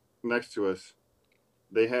brigade next to us,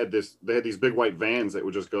 they had these big white vans that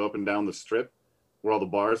would just go up and down the strip where all the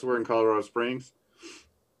bars were in Colorado Springs.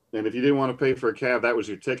 And if you didn't want to pay for a cab, that was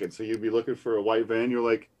your ticket. So you'd be looking for a white van. You're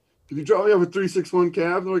like, "Can you drop me off a 361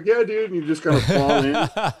 cab?" They're like, "Yeah, dude." And you just kind of fall in,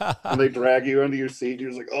 and they drag you under your seat. And you're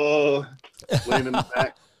just like, "Oh," laying in the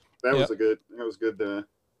back. That was a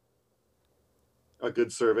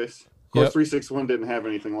good service. Of course, 361 didn't have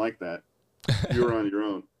anything like that. You were on your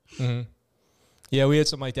own. Mm-hmm. Yeah, we had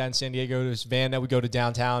something like that in San Diego. This van that would go to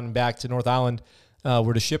downtown and back to North Island,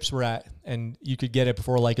 where the ships were at, and you could get it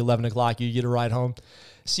before like 11 o'clock. You get a ride home.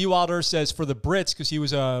 Seawilder says for the Brits, because he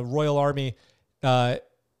was a Royal Army,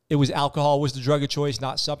 it was alcohol was the drug of choice,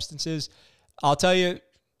 not substances. I'll tell you,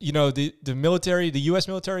 the military, the U.S.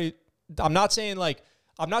 military, I'm not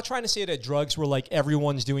trying to say that drugs were like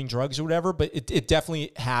everyone's doing drugs or whatever, but it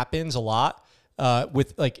definitely happens a lot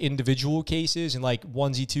with like individual cases and like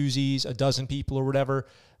onesie twosies, a dozen people or whatever.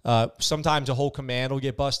 Sometimes a whole command will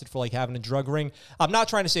get busted for like having a drug ring. I'm not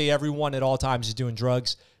trying to say everyone at all times is doing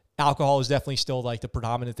drugs. alcohol is definitely still like the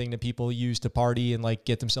predominant thing that people use to party and like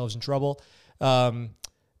get themselves in trouble.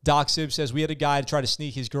 Doc Sib says we had a guy try to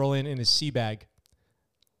sneak his girl in his sea bag.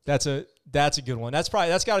 That's a good one. That's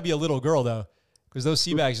got to be a little girl though, because those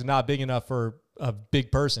sea bags are not big enough for a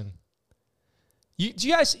big person. Do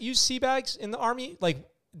you guys use sea bags in the Army? Like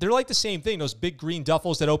they're like the same thing. Those big green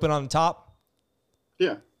duffels that open on the top.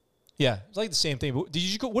 Yeah. Yeah, it's like the same thing. What did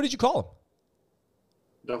you call them?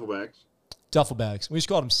 Duffel bags. Duffel bags. We just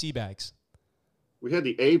called them sea bags. We had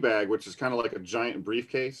the A bag, which is kind of like a giant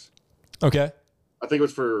briefcase. Okay. I think it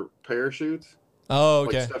was for parachutes. Oh,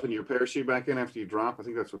 okay. Like stuffing your parachute back in after you drop. I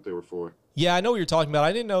think that's what they were for. Yeah, I know what you're talking about.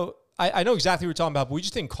 I didn't know. I know exactly what you're talking about, but we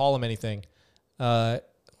just didn't call them anything. I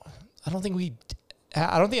don't think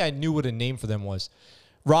I knew what a name for them was.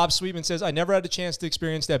 Rob Sweetman says, I never had a chance to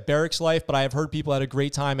experience that barracks life, but I have heard people had a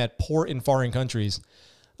great time at port in foreign countries.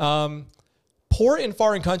 Port in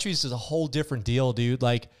foreign countries is a whole different deal, dude.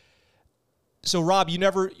 Like, so Rob,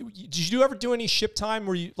 did you ever do any ship time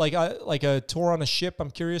where you like a tour on a ship?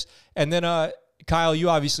 I'm curious. And then, Kyle, you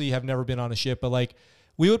obviously have never been on a ship, but like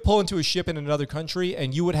we would pull into a ship in another country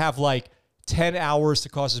and you would have like 10 hours to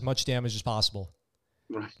cause as much damage as possible.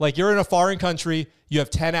 Right. Like you're in a foreign country, you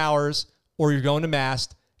have 10 hours or you're going to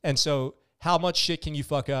mast. And so how much shit can you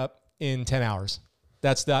fuck up in 10 hours?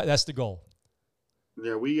 That's the goal.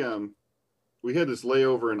 Yeah, we had this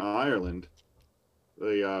layover in Ireland.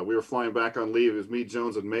 We were flying back on leave. It was me,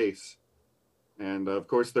 Jones, and Mace. And of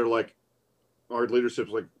course, they're like, our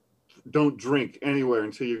leadership's like, don't drink anywhere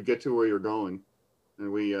until you get to where you're going.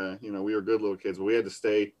 And we were good little kids, but we had to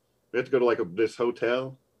stay. We had to go to like this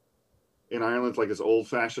hotel in Ireland. It's like this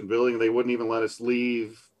old-fashioned building. They wouldn't even let us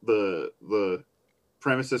leave the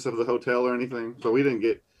premises of the hotel or anything. So we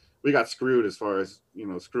got screwed as far as,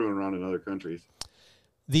 screwing around in other countries.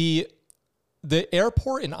 The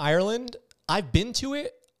airport in Ireland, I've been to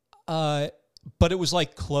it, but it was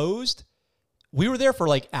like closed. We were there for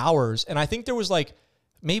like hours, and I think there was like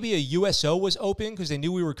maybe a USO was open because they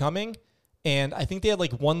knew we were coming, and I think they had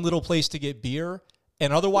like one little place to get beer,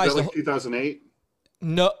 and otherwise, was that like 2008?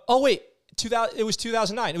 No, oh wait, 2000. It was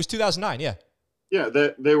 2009. It was 2009. Yeah. Yeah,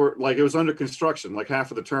 they were like, it was under construction. Like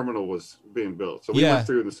half of the terminal was being built, so we went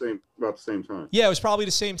through about the same time. Yeah, it was probably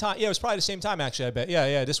the same time. Yeah, it was probably the same time actually. I bet.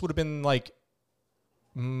 Yeah. This would have been like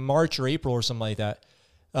March or April or something like that.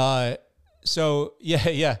 So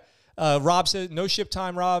yeah. Rob said no ship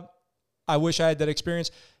time. Rob, I wish I had that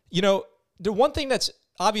experience. The one thing that's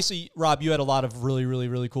obviously, Rob, you had a lot of really, really,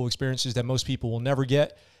 really cool experiences that most people will never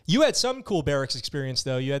get. You had some cool barracks experience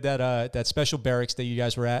though. You had that special barracks that you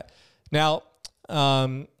guys were at. Now,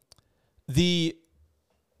 I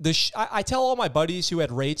tell all my buddies who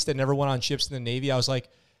had rates that never went on ships in the Navy, I was like,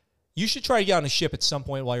 you should try to get on a ship at some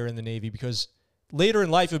point while you're in the Navy, because later in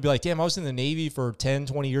life, you'll be like, damn, I was in the Navy for 10,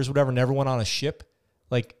 20 years, whatever, never went on a ship.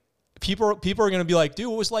 Like people are going to be like, dude,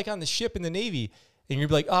 what was it like on the ship in the Navy? And you'll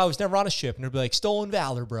be like, oh, I was never on a ship. And they'll be like, stolen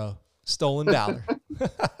valor, bro. Stolen valor.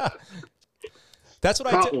 That's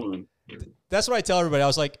what I tell everybody. I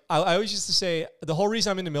was like, I always used to say the whole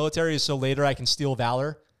reason I'm in the military is so later I can steal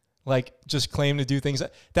valor, like just claim to do things.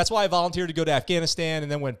 That's why I volunteered to go to Afghanistan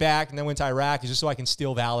and then went back and then went to Iraq, is just so I can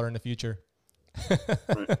steal valor in the future.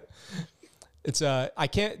 Right. It's I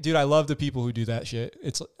can't, dude. I love the people who do that shit.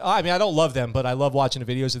 I don't love them, but I love watching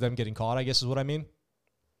the videos of them getting caught, I guess is what I mean.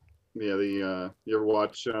 Yeah. You ever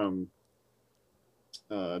watch Don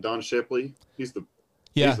Shipley? He's the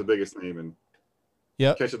biggest name in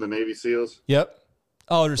catching the Navy SEALs. Yep.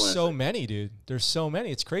 Oh, there's so many, dude. There's so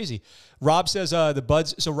many. It's crazy. Rob says the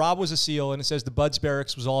Buds. So Rob was a SEAL, and it says the Buds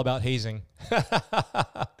barracks was all about hazing.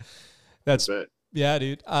 Yeah,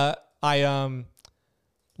 dude.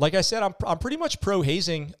 Like I said, I'm pretty much pro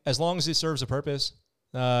hazing as long as it serves a purpose.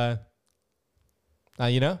 It's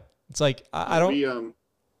like I don't.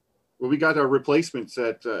 When we got our replacements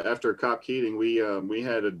after Cop Keating, we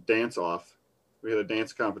had a dance off. We had a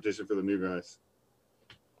dance competition for the new guys.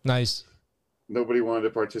 Nice. Nobody wanted to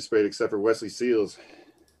participate except for Wesley Seals.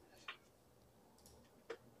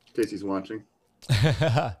 In case he's watching.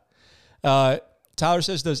 Tyler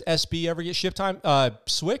says, does SB ever get ship time?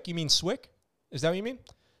 SWIC? You mean SWIC? Is that what you mean?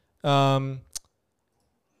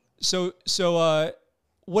 So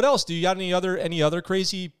what else? Do you got any other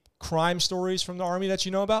crazy crime stories from the Army that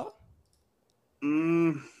you know about?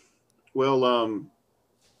 Well,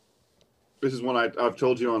 this is one I've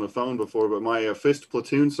told you on the phone before, but my fifth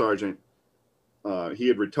platoon sergeant, he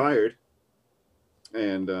had retired,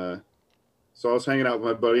 and so I was hanging out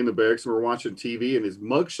with my buddy in the barracks, and we're watching TV, and his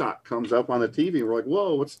mugshot comes up on the TV, and we're like,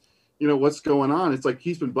 "Whoa, what's going on?" It's like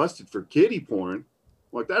he's been busted for kiddie porn.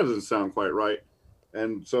 I'm like, that doesn't sound quite right.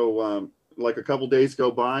 And so like a couple days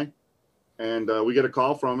go by, and we get a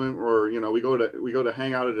call from him, or we go to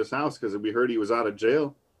hang out at his house because we heard he was out of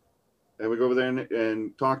jail, and we go over there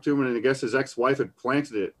and talk to him, and I guess his ex-wife had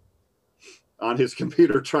planted it on his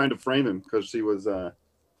computer trying to frame him because she was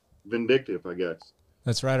vindictive, I guess.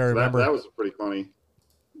 That's right. I remember. That was pretty funny.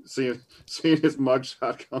 Seeing his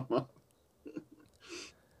mugshot come up.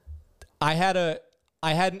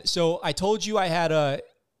 So I told you I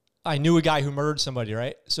knew a guy who murdered somebody,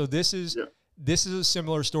 right? So this is a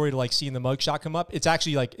similar story to like seeing the mugshot come up. It's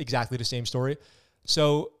actually like exactly the same story.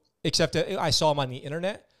 So except that I saw him on the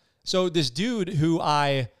internet. So this dude who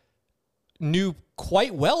I knew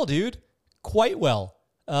quite well, quite well.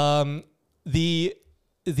 The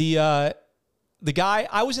guy,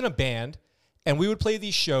 I was in a band and we would play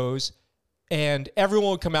these shows and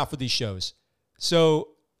everyone would come out for these shows. So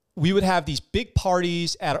we would have these big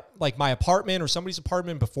parties at like my apartment or somebody's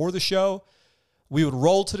apartment before the show. We would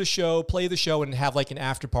roll to the show, play the show, and have like an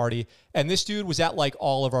after party. And this dude was at like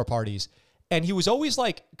all of our parties. And he was always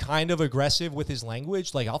like kind of aggressive with his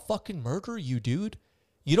language. Like, I'll fucking murder you, dude.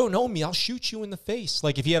 You don't know me. I'll shoot you in the face.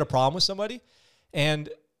 Like if he had a problem with somebody. And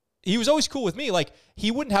he was always cool with me. Like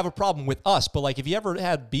he wouldn't have a problem with us. But like if he ever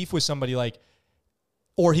had beef with somebody, like,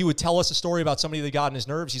 or he would tell us a story about somebody that got on his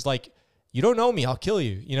nerves, he's like, you don't know me, I'll kill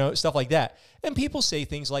you, stuff like that. And people say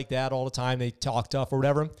things like that all the time. They talk tough or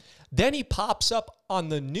whatever. Then he pops up on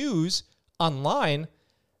the news online.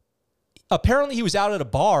 Apparently he was out at a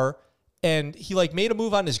bar and he like made a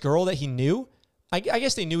move on his girl that he knew. I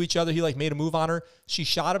guess they knew each other. He like made a move on her. She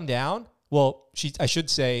shot him down. Well, I should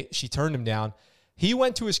say she turned him down. He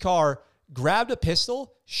went to his car, grabbed a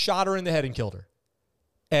pistol, shot her in the head and killed her.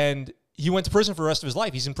 And he went to prison for the rest of his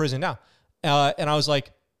life. He's in prison now. And I was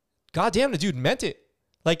like, God damn, the dude meant it.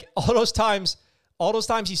 Like all those times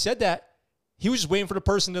he said that, he was just waiting for the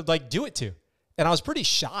person to like do it to. And I was pretty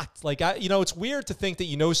shocked. Like, it's weird to think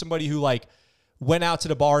that somebody who like went out to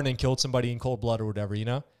the bar and then killed somebody in cold blood or whatever,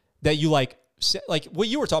 that you like what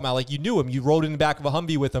you were talking about, like you knew him, you rode in the back of a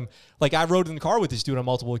Humvee with him. Like I rode in the car with this dude on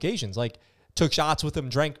multiple occasions, like took shots with him,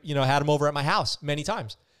 drank, had him over at my house many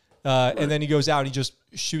times. Right. And then he goes out and he just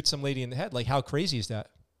shoots some lady in the head. Like how crazy is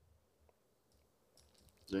that?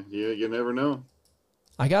 Yeah, you never know.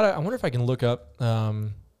 I wonder if I can look up.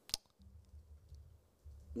 One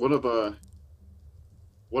of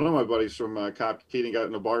my buddies from Cop Keating got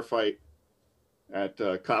in a bar fight at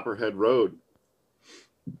Copperhead Road,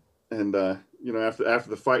 and after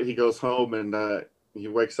the fight, he goes home and he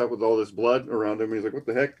wakes up with all this blood around him. And he's like, "What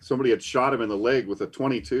the heck?" Somebody had shot him in the leg with a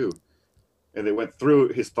 .22, and it went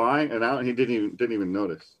through his thigh and out, and he didn't even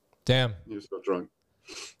notice. Damn. He was so drunk.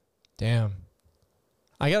 Damn.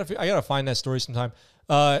 I gotta find that story sometime.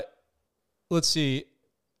 Let's see.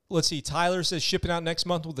 Tyler says shipping out next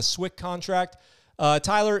month with a SWIC contract.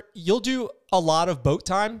 Tyler, you'll do a lot of boat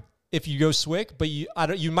time if you go SWIC, but you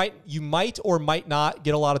might or might not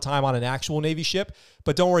get a lot of time on an actual Navy ship.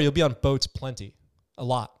 But don't worry, you'll be on boats plenty, a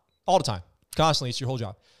lot, all the time, constantly. It's your whole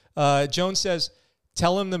job. Jones says,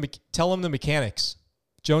 tell him the mechanics.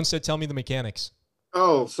 Jones said, tell me the mechanics.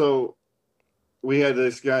 Oh, so we had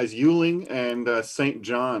this guys Ewing and St.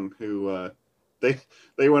 John who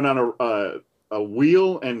they went on a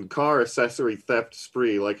wheel and car accessory theft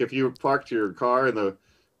spree. Like if you parked your car in the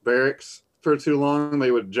barracks for too long, they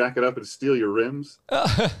would jack it up and steal your rims.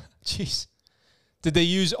 Jeez. Did they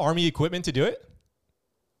use Army equipment to do it?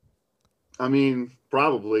 I mean,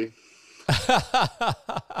 probably.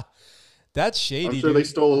 That's shady. I'm sure they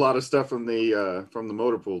stole a lot of stuff from the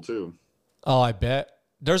motor pool too. Oh, I bet.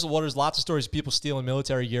 There's lots of stories of people stealing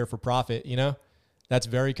military gear for profit, That's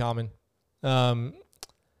very common. I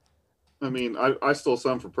mean, I stole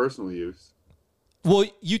some for personal use. Well,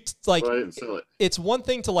 but I didn't sell it. It's one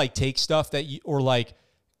thing to like take stuff or like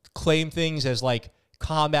claim things as like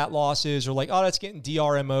combat losses or like, oh, that's getting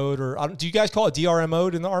DRMO'd or do you guys call it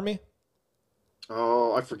DRMO'd in the Army?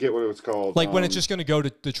 Oh, I forget what it was called. Like when it's just going to go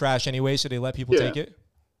to the trash anyway, so they let people take it?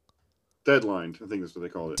 Deadlined, I think that's what they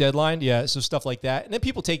call it. Deadlined, yeah. So stuff like that. And then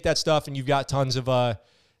people take that stuff and you've got tons of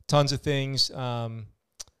things. I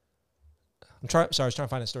was trying to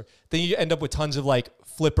find a story. Then you end up with tons of like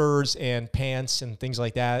flippers and pants and things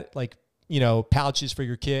like that. Like, pouches for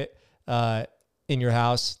your kit in your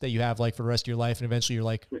house that you have like for the rest of your life. And eventually you're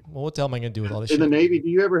like, well, what the hell am I going to do with all this shit? In the Navy, do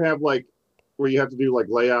you ever have like where you have to do like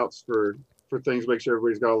layouts for things, make sure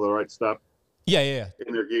everybody's got all the right stuff? Yeah.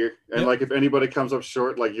 In their gear. And like if anybody comes up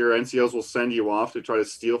short, like your NCOs will send you off to try to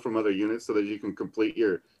steal from other units so that you can complete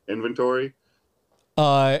your inventory.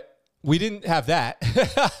 We didn't have that.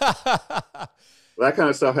 That kind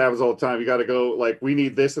of stuff happens all the time. You got to go like, we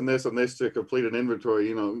need this and this and this to complete an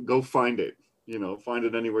inventory, go find it. find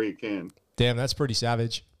it anywhere you can. Damn, that's pretty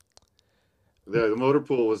savage. The motor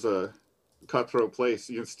pool was a cutthroat place.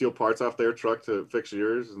 You can steal parts off their truck to fix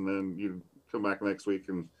yours, and then you come back next week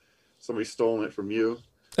and somebody's stolen it from you.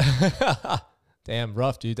 Damn,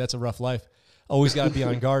 rough, dude. That's a rough life. Always got to be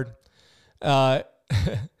on guard.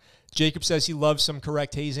 Jacob says he loves some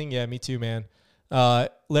correct hazing. Yeah, me too, man.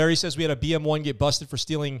 Larry says we had a BM1 get busted for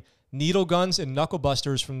stealing needle guns and knuckle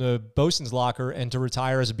busters from the bosun's locker and to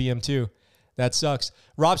retire as a BM2. That sucks.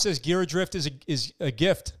 Rob says gear adrift is a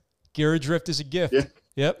gift. Gear adrift is a gift. Yeah.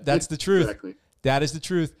 Yep, that's the truth. Exactly. That is the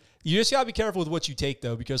truth. You just got to be careful with what you take,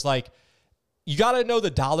 though, because, like, you got to know the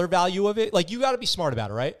dollar value of it. Like, you got to be smart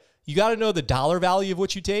about it, right? You got to know the dollar value of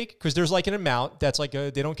what you take because there's, like, an amount that's, like,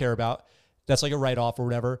 they don't care about. That's, like, a write-off or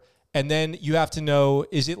whatever. And then you have to know,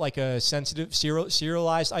 is it, like, a sensitive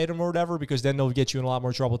serialized item or whatever? Because then they'll get you in a lot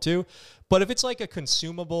more trouble, too. But if it's, like, a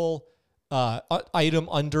consumable item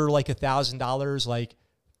under, like, $1,000, like,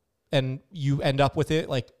 and you end up with it,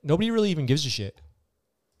 like, nobody really even gives a shit.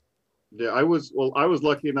 Yeah, I was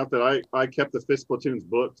lucky enough that I kept the Fifth Platoon's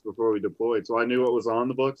books before we deployed, so I knew what was on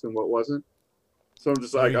the books and what wasn't. So I'm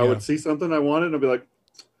just like, I would see something I wanted, and I'd be like,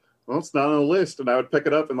 well, it's not on the list, and I would pick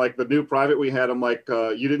it up, and like the new private we had, I'm like,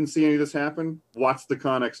 you didn't see any of this happen? Watch the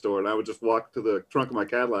Connex store, and I would just walk to the trunk of my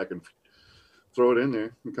Cadillac and throw it in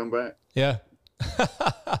there and come back. Yeah,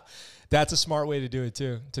 that's a smart way to do it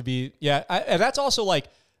too. And that's also like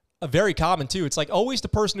a very common too. It's like always the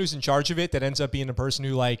person who's in charge of it that ends up being the person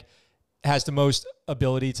who like has the most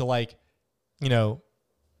ability to like, we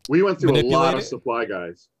went through a lot of supply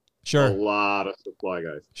guys. Sure. A lot of supply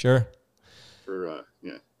guys. Sure.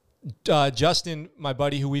 Yeah. Justin, my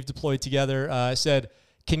buddy who we've deployed together, said,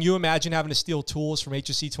 can you imagine having to steal tools from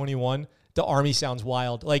HSC 21? The Army sounds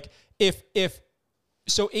wild. Like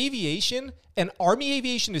so aviation and Army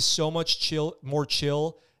aviation is so much more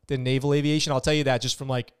chill than naval aviation. I'll tell you that just from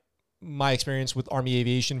like my experience with Army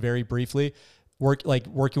aviation very briefly.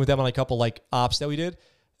 Working with them on a couple like ops that we did,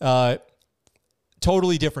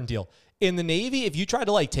 totally different deal. In the Navy, if you try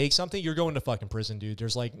to like take something, you're going to fucking prison, dude.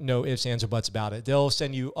 There's like no ifs, ands, or buts about it. They'll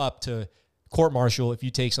send you up to court-martial if you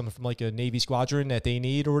take something from like a Navy squadron that they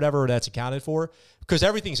need or whatever, or that's accounted for, because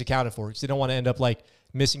everything's accounted for because they don't want to end up like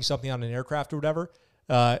missing something on an aircraft or whatever.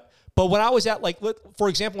 But when I was at like, for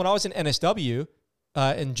example, when I was in NSW,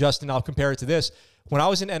 and Justin, I'll compare it to this. When I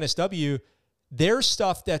was in NSW, there's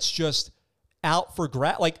stuff that's just out for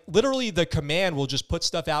like literally the command will just put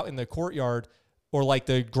stuff out in the courtyard or like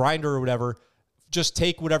the grinder or whatever, just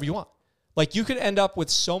take whatever you want. Like you could end up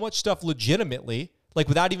with so much stuff legitimately, like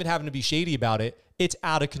without even having to be shady about it. It's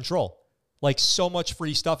out of control. Like so much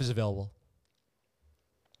free stuff is available.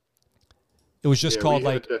 It was just called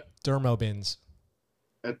like dermo bins.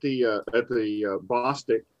 At the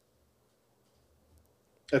Bostic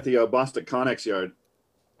Connex yard,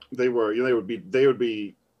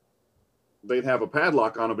 they'd have a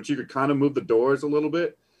padlock on it, but you could kind of move the doors a little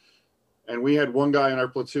bit. And we had one guy in our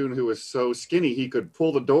platoon who was so skinny, he could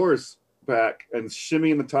pull the doors back and shimmy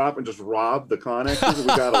in the top and just rob the Connexes. We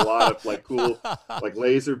got a lot of like cool, like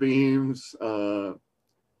laser beams,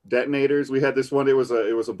 detonators. We had this one, it was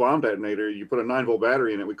a bomb detonator. You put a 9-volt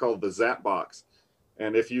battery in it. We called it the Zap Box.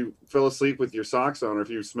 And if you fell asleep with your socks on, or if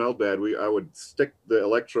you smelled bad, I would stick the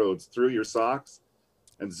electrodes through your socks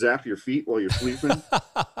and zap your feet while you're sleeping.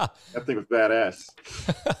 That thing was badass.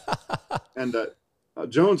 And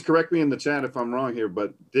Jones, correct me in the chat if I'm wrong here,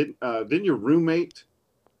 but didn't your roommate,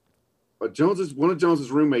 one of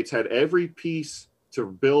Jones's roommates had every piece to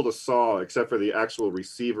build a saw except for the actual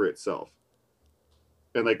receiver itself,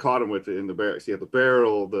 and they caught him with it in the barracks. He had the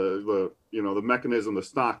barrel, the mechanism, the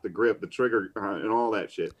stock, the grip, the trigger, and all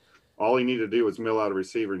that shit. All he needed to do was mill out a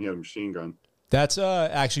receiver, and he had a machine gun. That's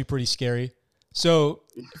actually pretty scary. So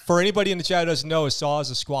for anybody in the chat who doesn't know, a saw is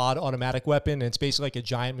a squad automatic weapon, and it's basically like a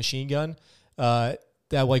giant machine gun that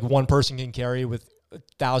like one person can carry with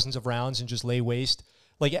thousands of rounds and just lay waste,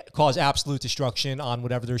 like cause absolute destruction on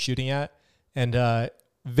whatever they're shooting at. And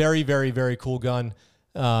very, very, very cool gun.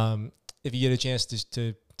 If you get a chance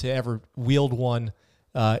to ever wield one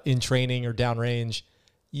in training or downrange.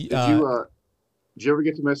 Did you ever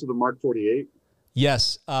get to mess with the Mark 48?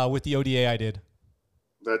 Yes, with the ODA I did.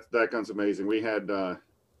 That gun's amazing. We had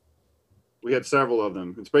several of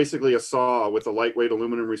them. It's basically a saw with a lightweight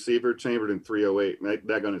aluminum receiver chambered in 308. And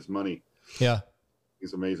that gun is money. Yeah,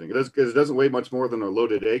 it's amazing. It doesn't weigh much more than a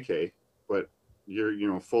loaded AK, but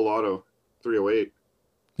you're full auto 308.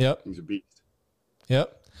 Yep, he's a beast.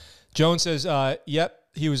 Yep. Jones says, "Yep,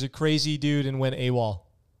 he was a crazy dude and went AWOL."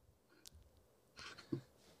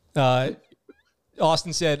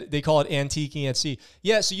 Austin said they call it antiquing at sea.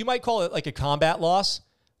 Yeah, so you might call it like a combat loss.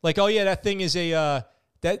 Like, oh yeah, that thing is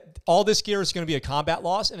that all this gear is going to be a combat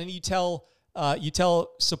loss, and then you tell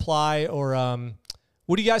supply or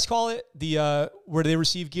what do you guys call it? The where they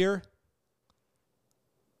receive gear?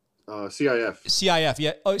 CIF. CIF,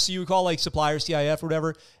 yeah. Oh, so you would call like supplier CIF or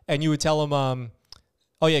whatever, and you would tell them,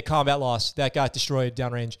 oh yeah, combat loss that got destroyed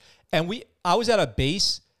downrange. And I was at a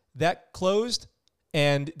base that closed,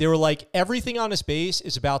 and they were like, everything on this base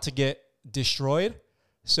is about to get destroyed,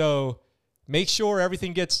 so make sure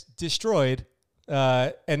everything gets destroyed.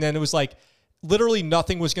 And then it was like literally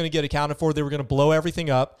nothing was going to get accounted for. They were going to blow everything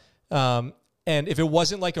up. And if it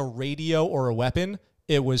wasn't like a radio or a weapon,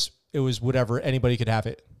 it was whatever. Anybody could have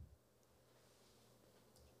it.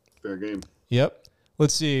 Fair game. Yep.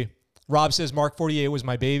 Let's see. Rob says Mark 48 was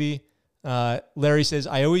my baby. Larry says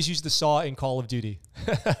I always use the saw in Call of Duty.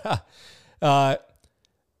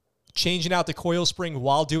 Changing out the coil spring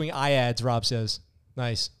while doing IADs, Rob says.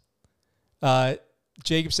 Nice.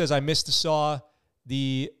 Jacob says I missed the saw.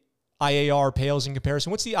 The IAR pales in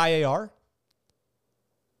comparison. What's the IAR?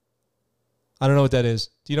 I don't know what that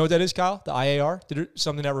is. Do you know what that is, Kyle? The IAR? Did it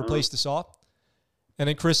something that replaced the saw? And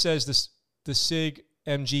then Chris says the SIG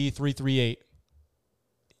MG338.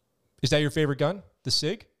 Is that your favorite gun? The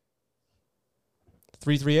SIG?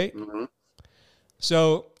 338? Mm-hmm.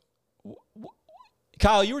 So,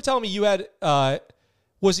 Kyle, you were telling me you had,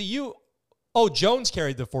 was it you? Oh, Jones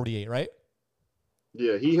carried the 48, right?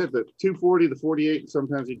 Yeah, he had the 240, the 48, and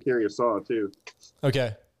sometimes he'd carry a saw too.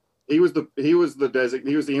 Okay. He was the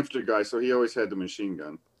infantry guy, so he always had the machine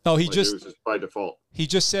gun. Oh, it was just by default. He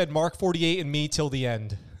just said Mark 48 and me till the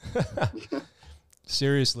end.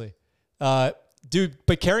 Seriously. Dude,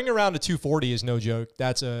 but carrying around a 240 is no joke.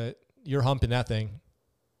 You're humping that thing.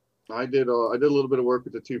 I did a little bit of work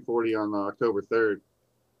with the 240 on October 3rd,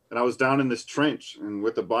 and I was down in this trench, and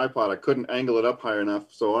with the bipod, I couldn't angle it up high enough,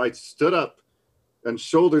 so I stood up and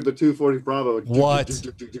shouldered the 240 Bravo. What?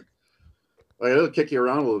 Like, it'll kick you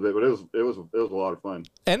around a little bit, but it was a lot of fun.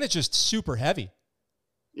 And it's just super heavy.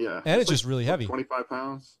 Yeah. And it's just really heavy. 25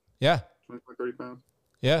 pounds. Yeah. 25, 30 pounds.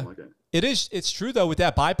 Yeah. Like that. It is. It's true though. With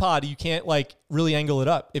that bipod, you can't like really angle it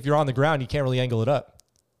up. If you're on the ground, you can't really angle it up.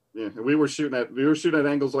 Yeah, and we were shooting at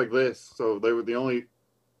angles like this, so they were the only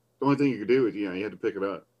thing you could do is you had to pick it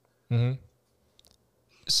up. Mm-hmm.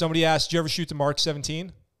 Somebody asked, "Did you ever shoot the Mark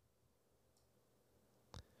 17?"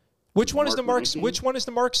 Which one is the Mark? 19? Which one is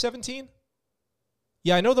the Mark 17?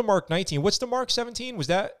 Yeah, I know the Mark 19. What's the Mark 17?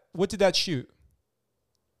 What did that shoot?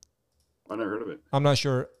 I never heard of it. I'm not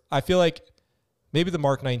sure. I feel like maybe the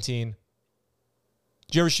Mark 19.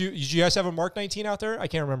 Did you ever shoot? Did you guys have a Mark 19 out there? I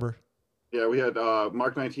can't remember. Yeah, we had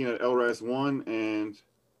Mark 19 at LRAS 1, and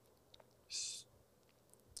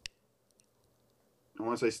I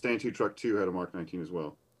want to say Stand 2 Truck 2 had a Mark 19 as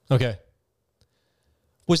well. Okay.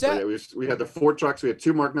 Was that? So, yeah, we had the 4 trucks. We had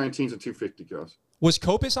 2 Mark 19s and 2 50 cals. Was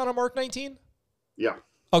Copus on a Mark 19? Yeah.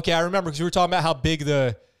 Okay, I remember because we were talking about how big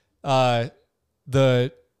the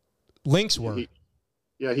links were.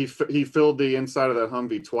 He filled the inside of that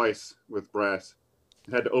Humvee twice with brass.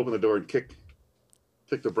 Had to open the door and kick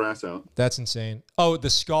the brass out. That's insane. Oh, the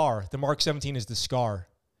SCAR. The Mark 17 is the SCAR.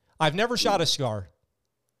 I've never shot a SCAR.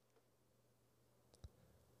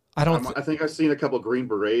 I think I've seen a couple Green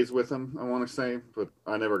Berets with them, I want to say, but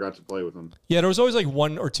I never got to play with them. Yeah, there was always like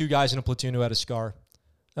 1 or 2 guys in a platoon who had a SCAR.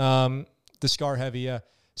 The SCAR heavy, yeah.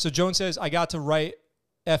 So Joan says, I got to write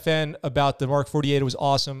FN about the Mark 48. It was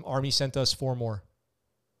awesome. Army sent us 4 more.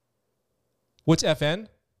 What's FN?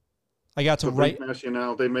 I got to write.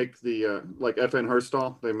 National. They make the like FN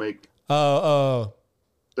Herstal. They make.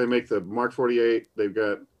 They make the Mark 48. They've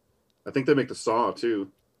got. I think they make the SAW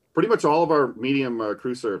too. Pretty much all of our medium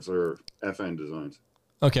crew serves are FN designs.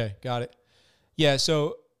 Okay, got it. Yeah,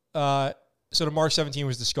 so the Mark 17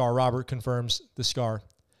 was the SCAR. Robert confirms the SCAR.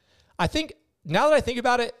 I think now that I think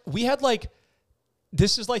about it, we had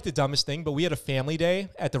this is like the dumbest thing, but we had a family day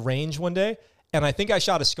at the range one day, and I think I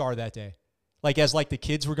shot a SCAR that day. As the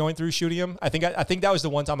kids were going through shooting them. I think that was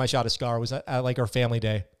the one time I shot a SCAR was at our family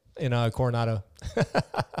day in Coronado.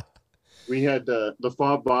 We had the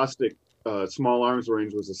Fob Bostic small arms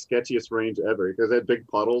range was the sketchiest range ever because they had big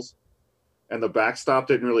puddles, and the backstop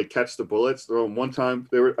didn't really catch the bullets. One time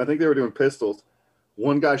I think they were doing pistols.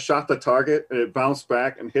 One guy shot the target and it bounced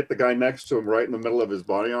back and hit the guy next to him right in the middle of his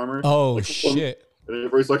body armor. Oh shit! And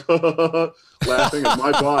everybody's like laughing. And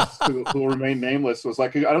my boss, who will remain nameless, was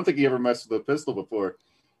like, I don't think he ever messed with a pistol before.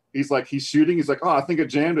 He's shooting. He's like, oh, I think I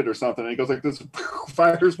jammed it or something. And he goes like this,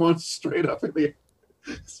 fires one straight up in the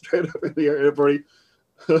air. Everybody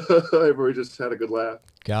just had a good laugh.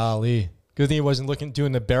 Golly, good thing he wasn't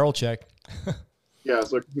doing the barrel check. Yeah,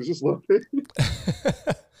 it's like he was just looking.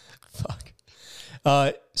 Fuck.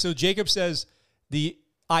 So Jacob says the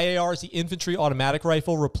IAR is the infantry automatic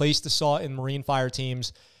rifle. Replaced the SAW in Marine fire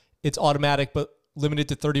teams. It's automatic, but limited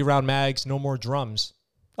to 30-round mags. No more drums.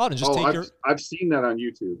 Oh, and just take I've seen that on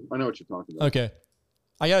YouTube. I know what you're talking about. Okay.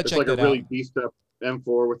 I got to check that out. It's like a really beefed up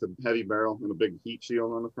M4 with a heavy barrel and a big heat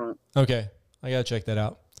shield on the front. Okay. I got to check that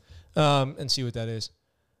out and see what that is.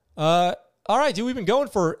 All right, dude. We've been going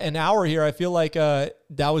for an hour here. I feel like that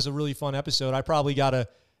was a really fun episode. I probably got to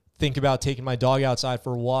think about taking my dog outside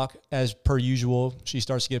for a walk as per usual. She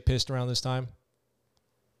starts to get pissed around this time.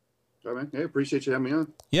 All right, man. Hey, appreciate you having me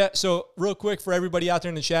on. Yeah, so real quick for everybody out there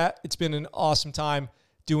in the chat, it's been an awesome time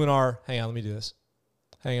doing our... Hang on, let me do this.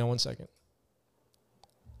 Hang on one second.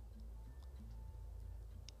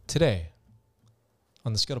 Today,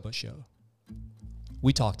 on the Scuttlebutt Show,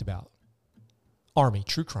 we talked about Army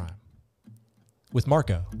True Crime with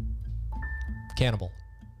Marco, Cannibal,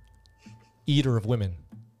 Eater of Women,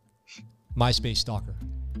 MySpace Stalker.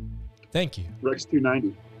 Thank you. Rex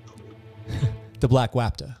 290. The Black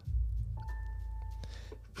Wapta.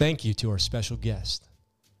 Thank you to our special guest,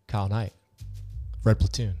 Kyle Knight, Red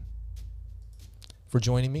Platoon, for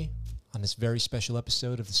joining me on this very special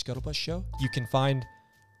episode of the Scuttlebutt Show. You can find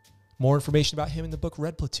more information about him in the book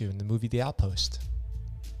Red Platoon, the movie The Outpost.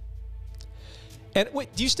 And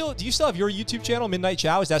wait, do you still have your YouTube channel, Midnight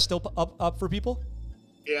Chow? Is that still up for people?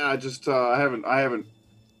 Yeah, just I haven't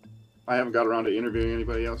got around to interviewing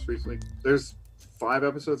anybody else recently. There's 5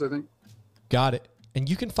 episodes, I think. Got it. And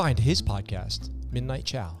you can find his podcast, Midnight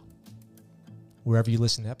Chow, wherever you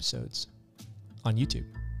listen to episodes on YouTube.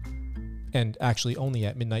 And actually only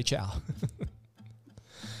at Midnight Chow.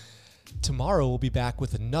 Tomorrow we'll be back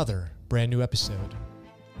with another brand new episode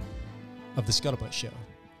of The Scuttlebutt Show.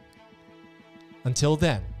 Until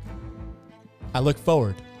then, I look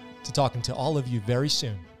forward to talking to all of you very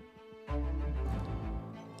soon.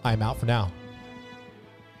 I'm out for now.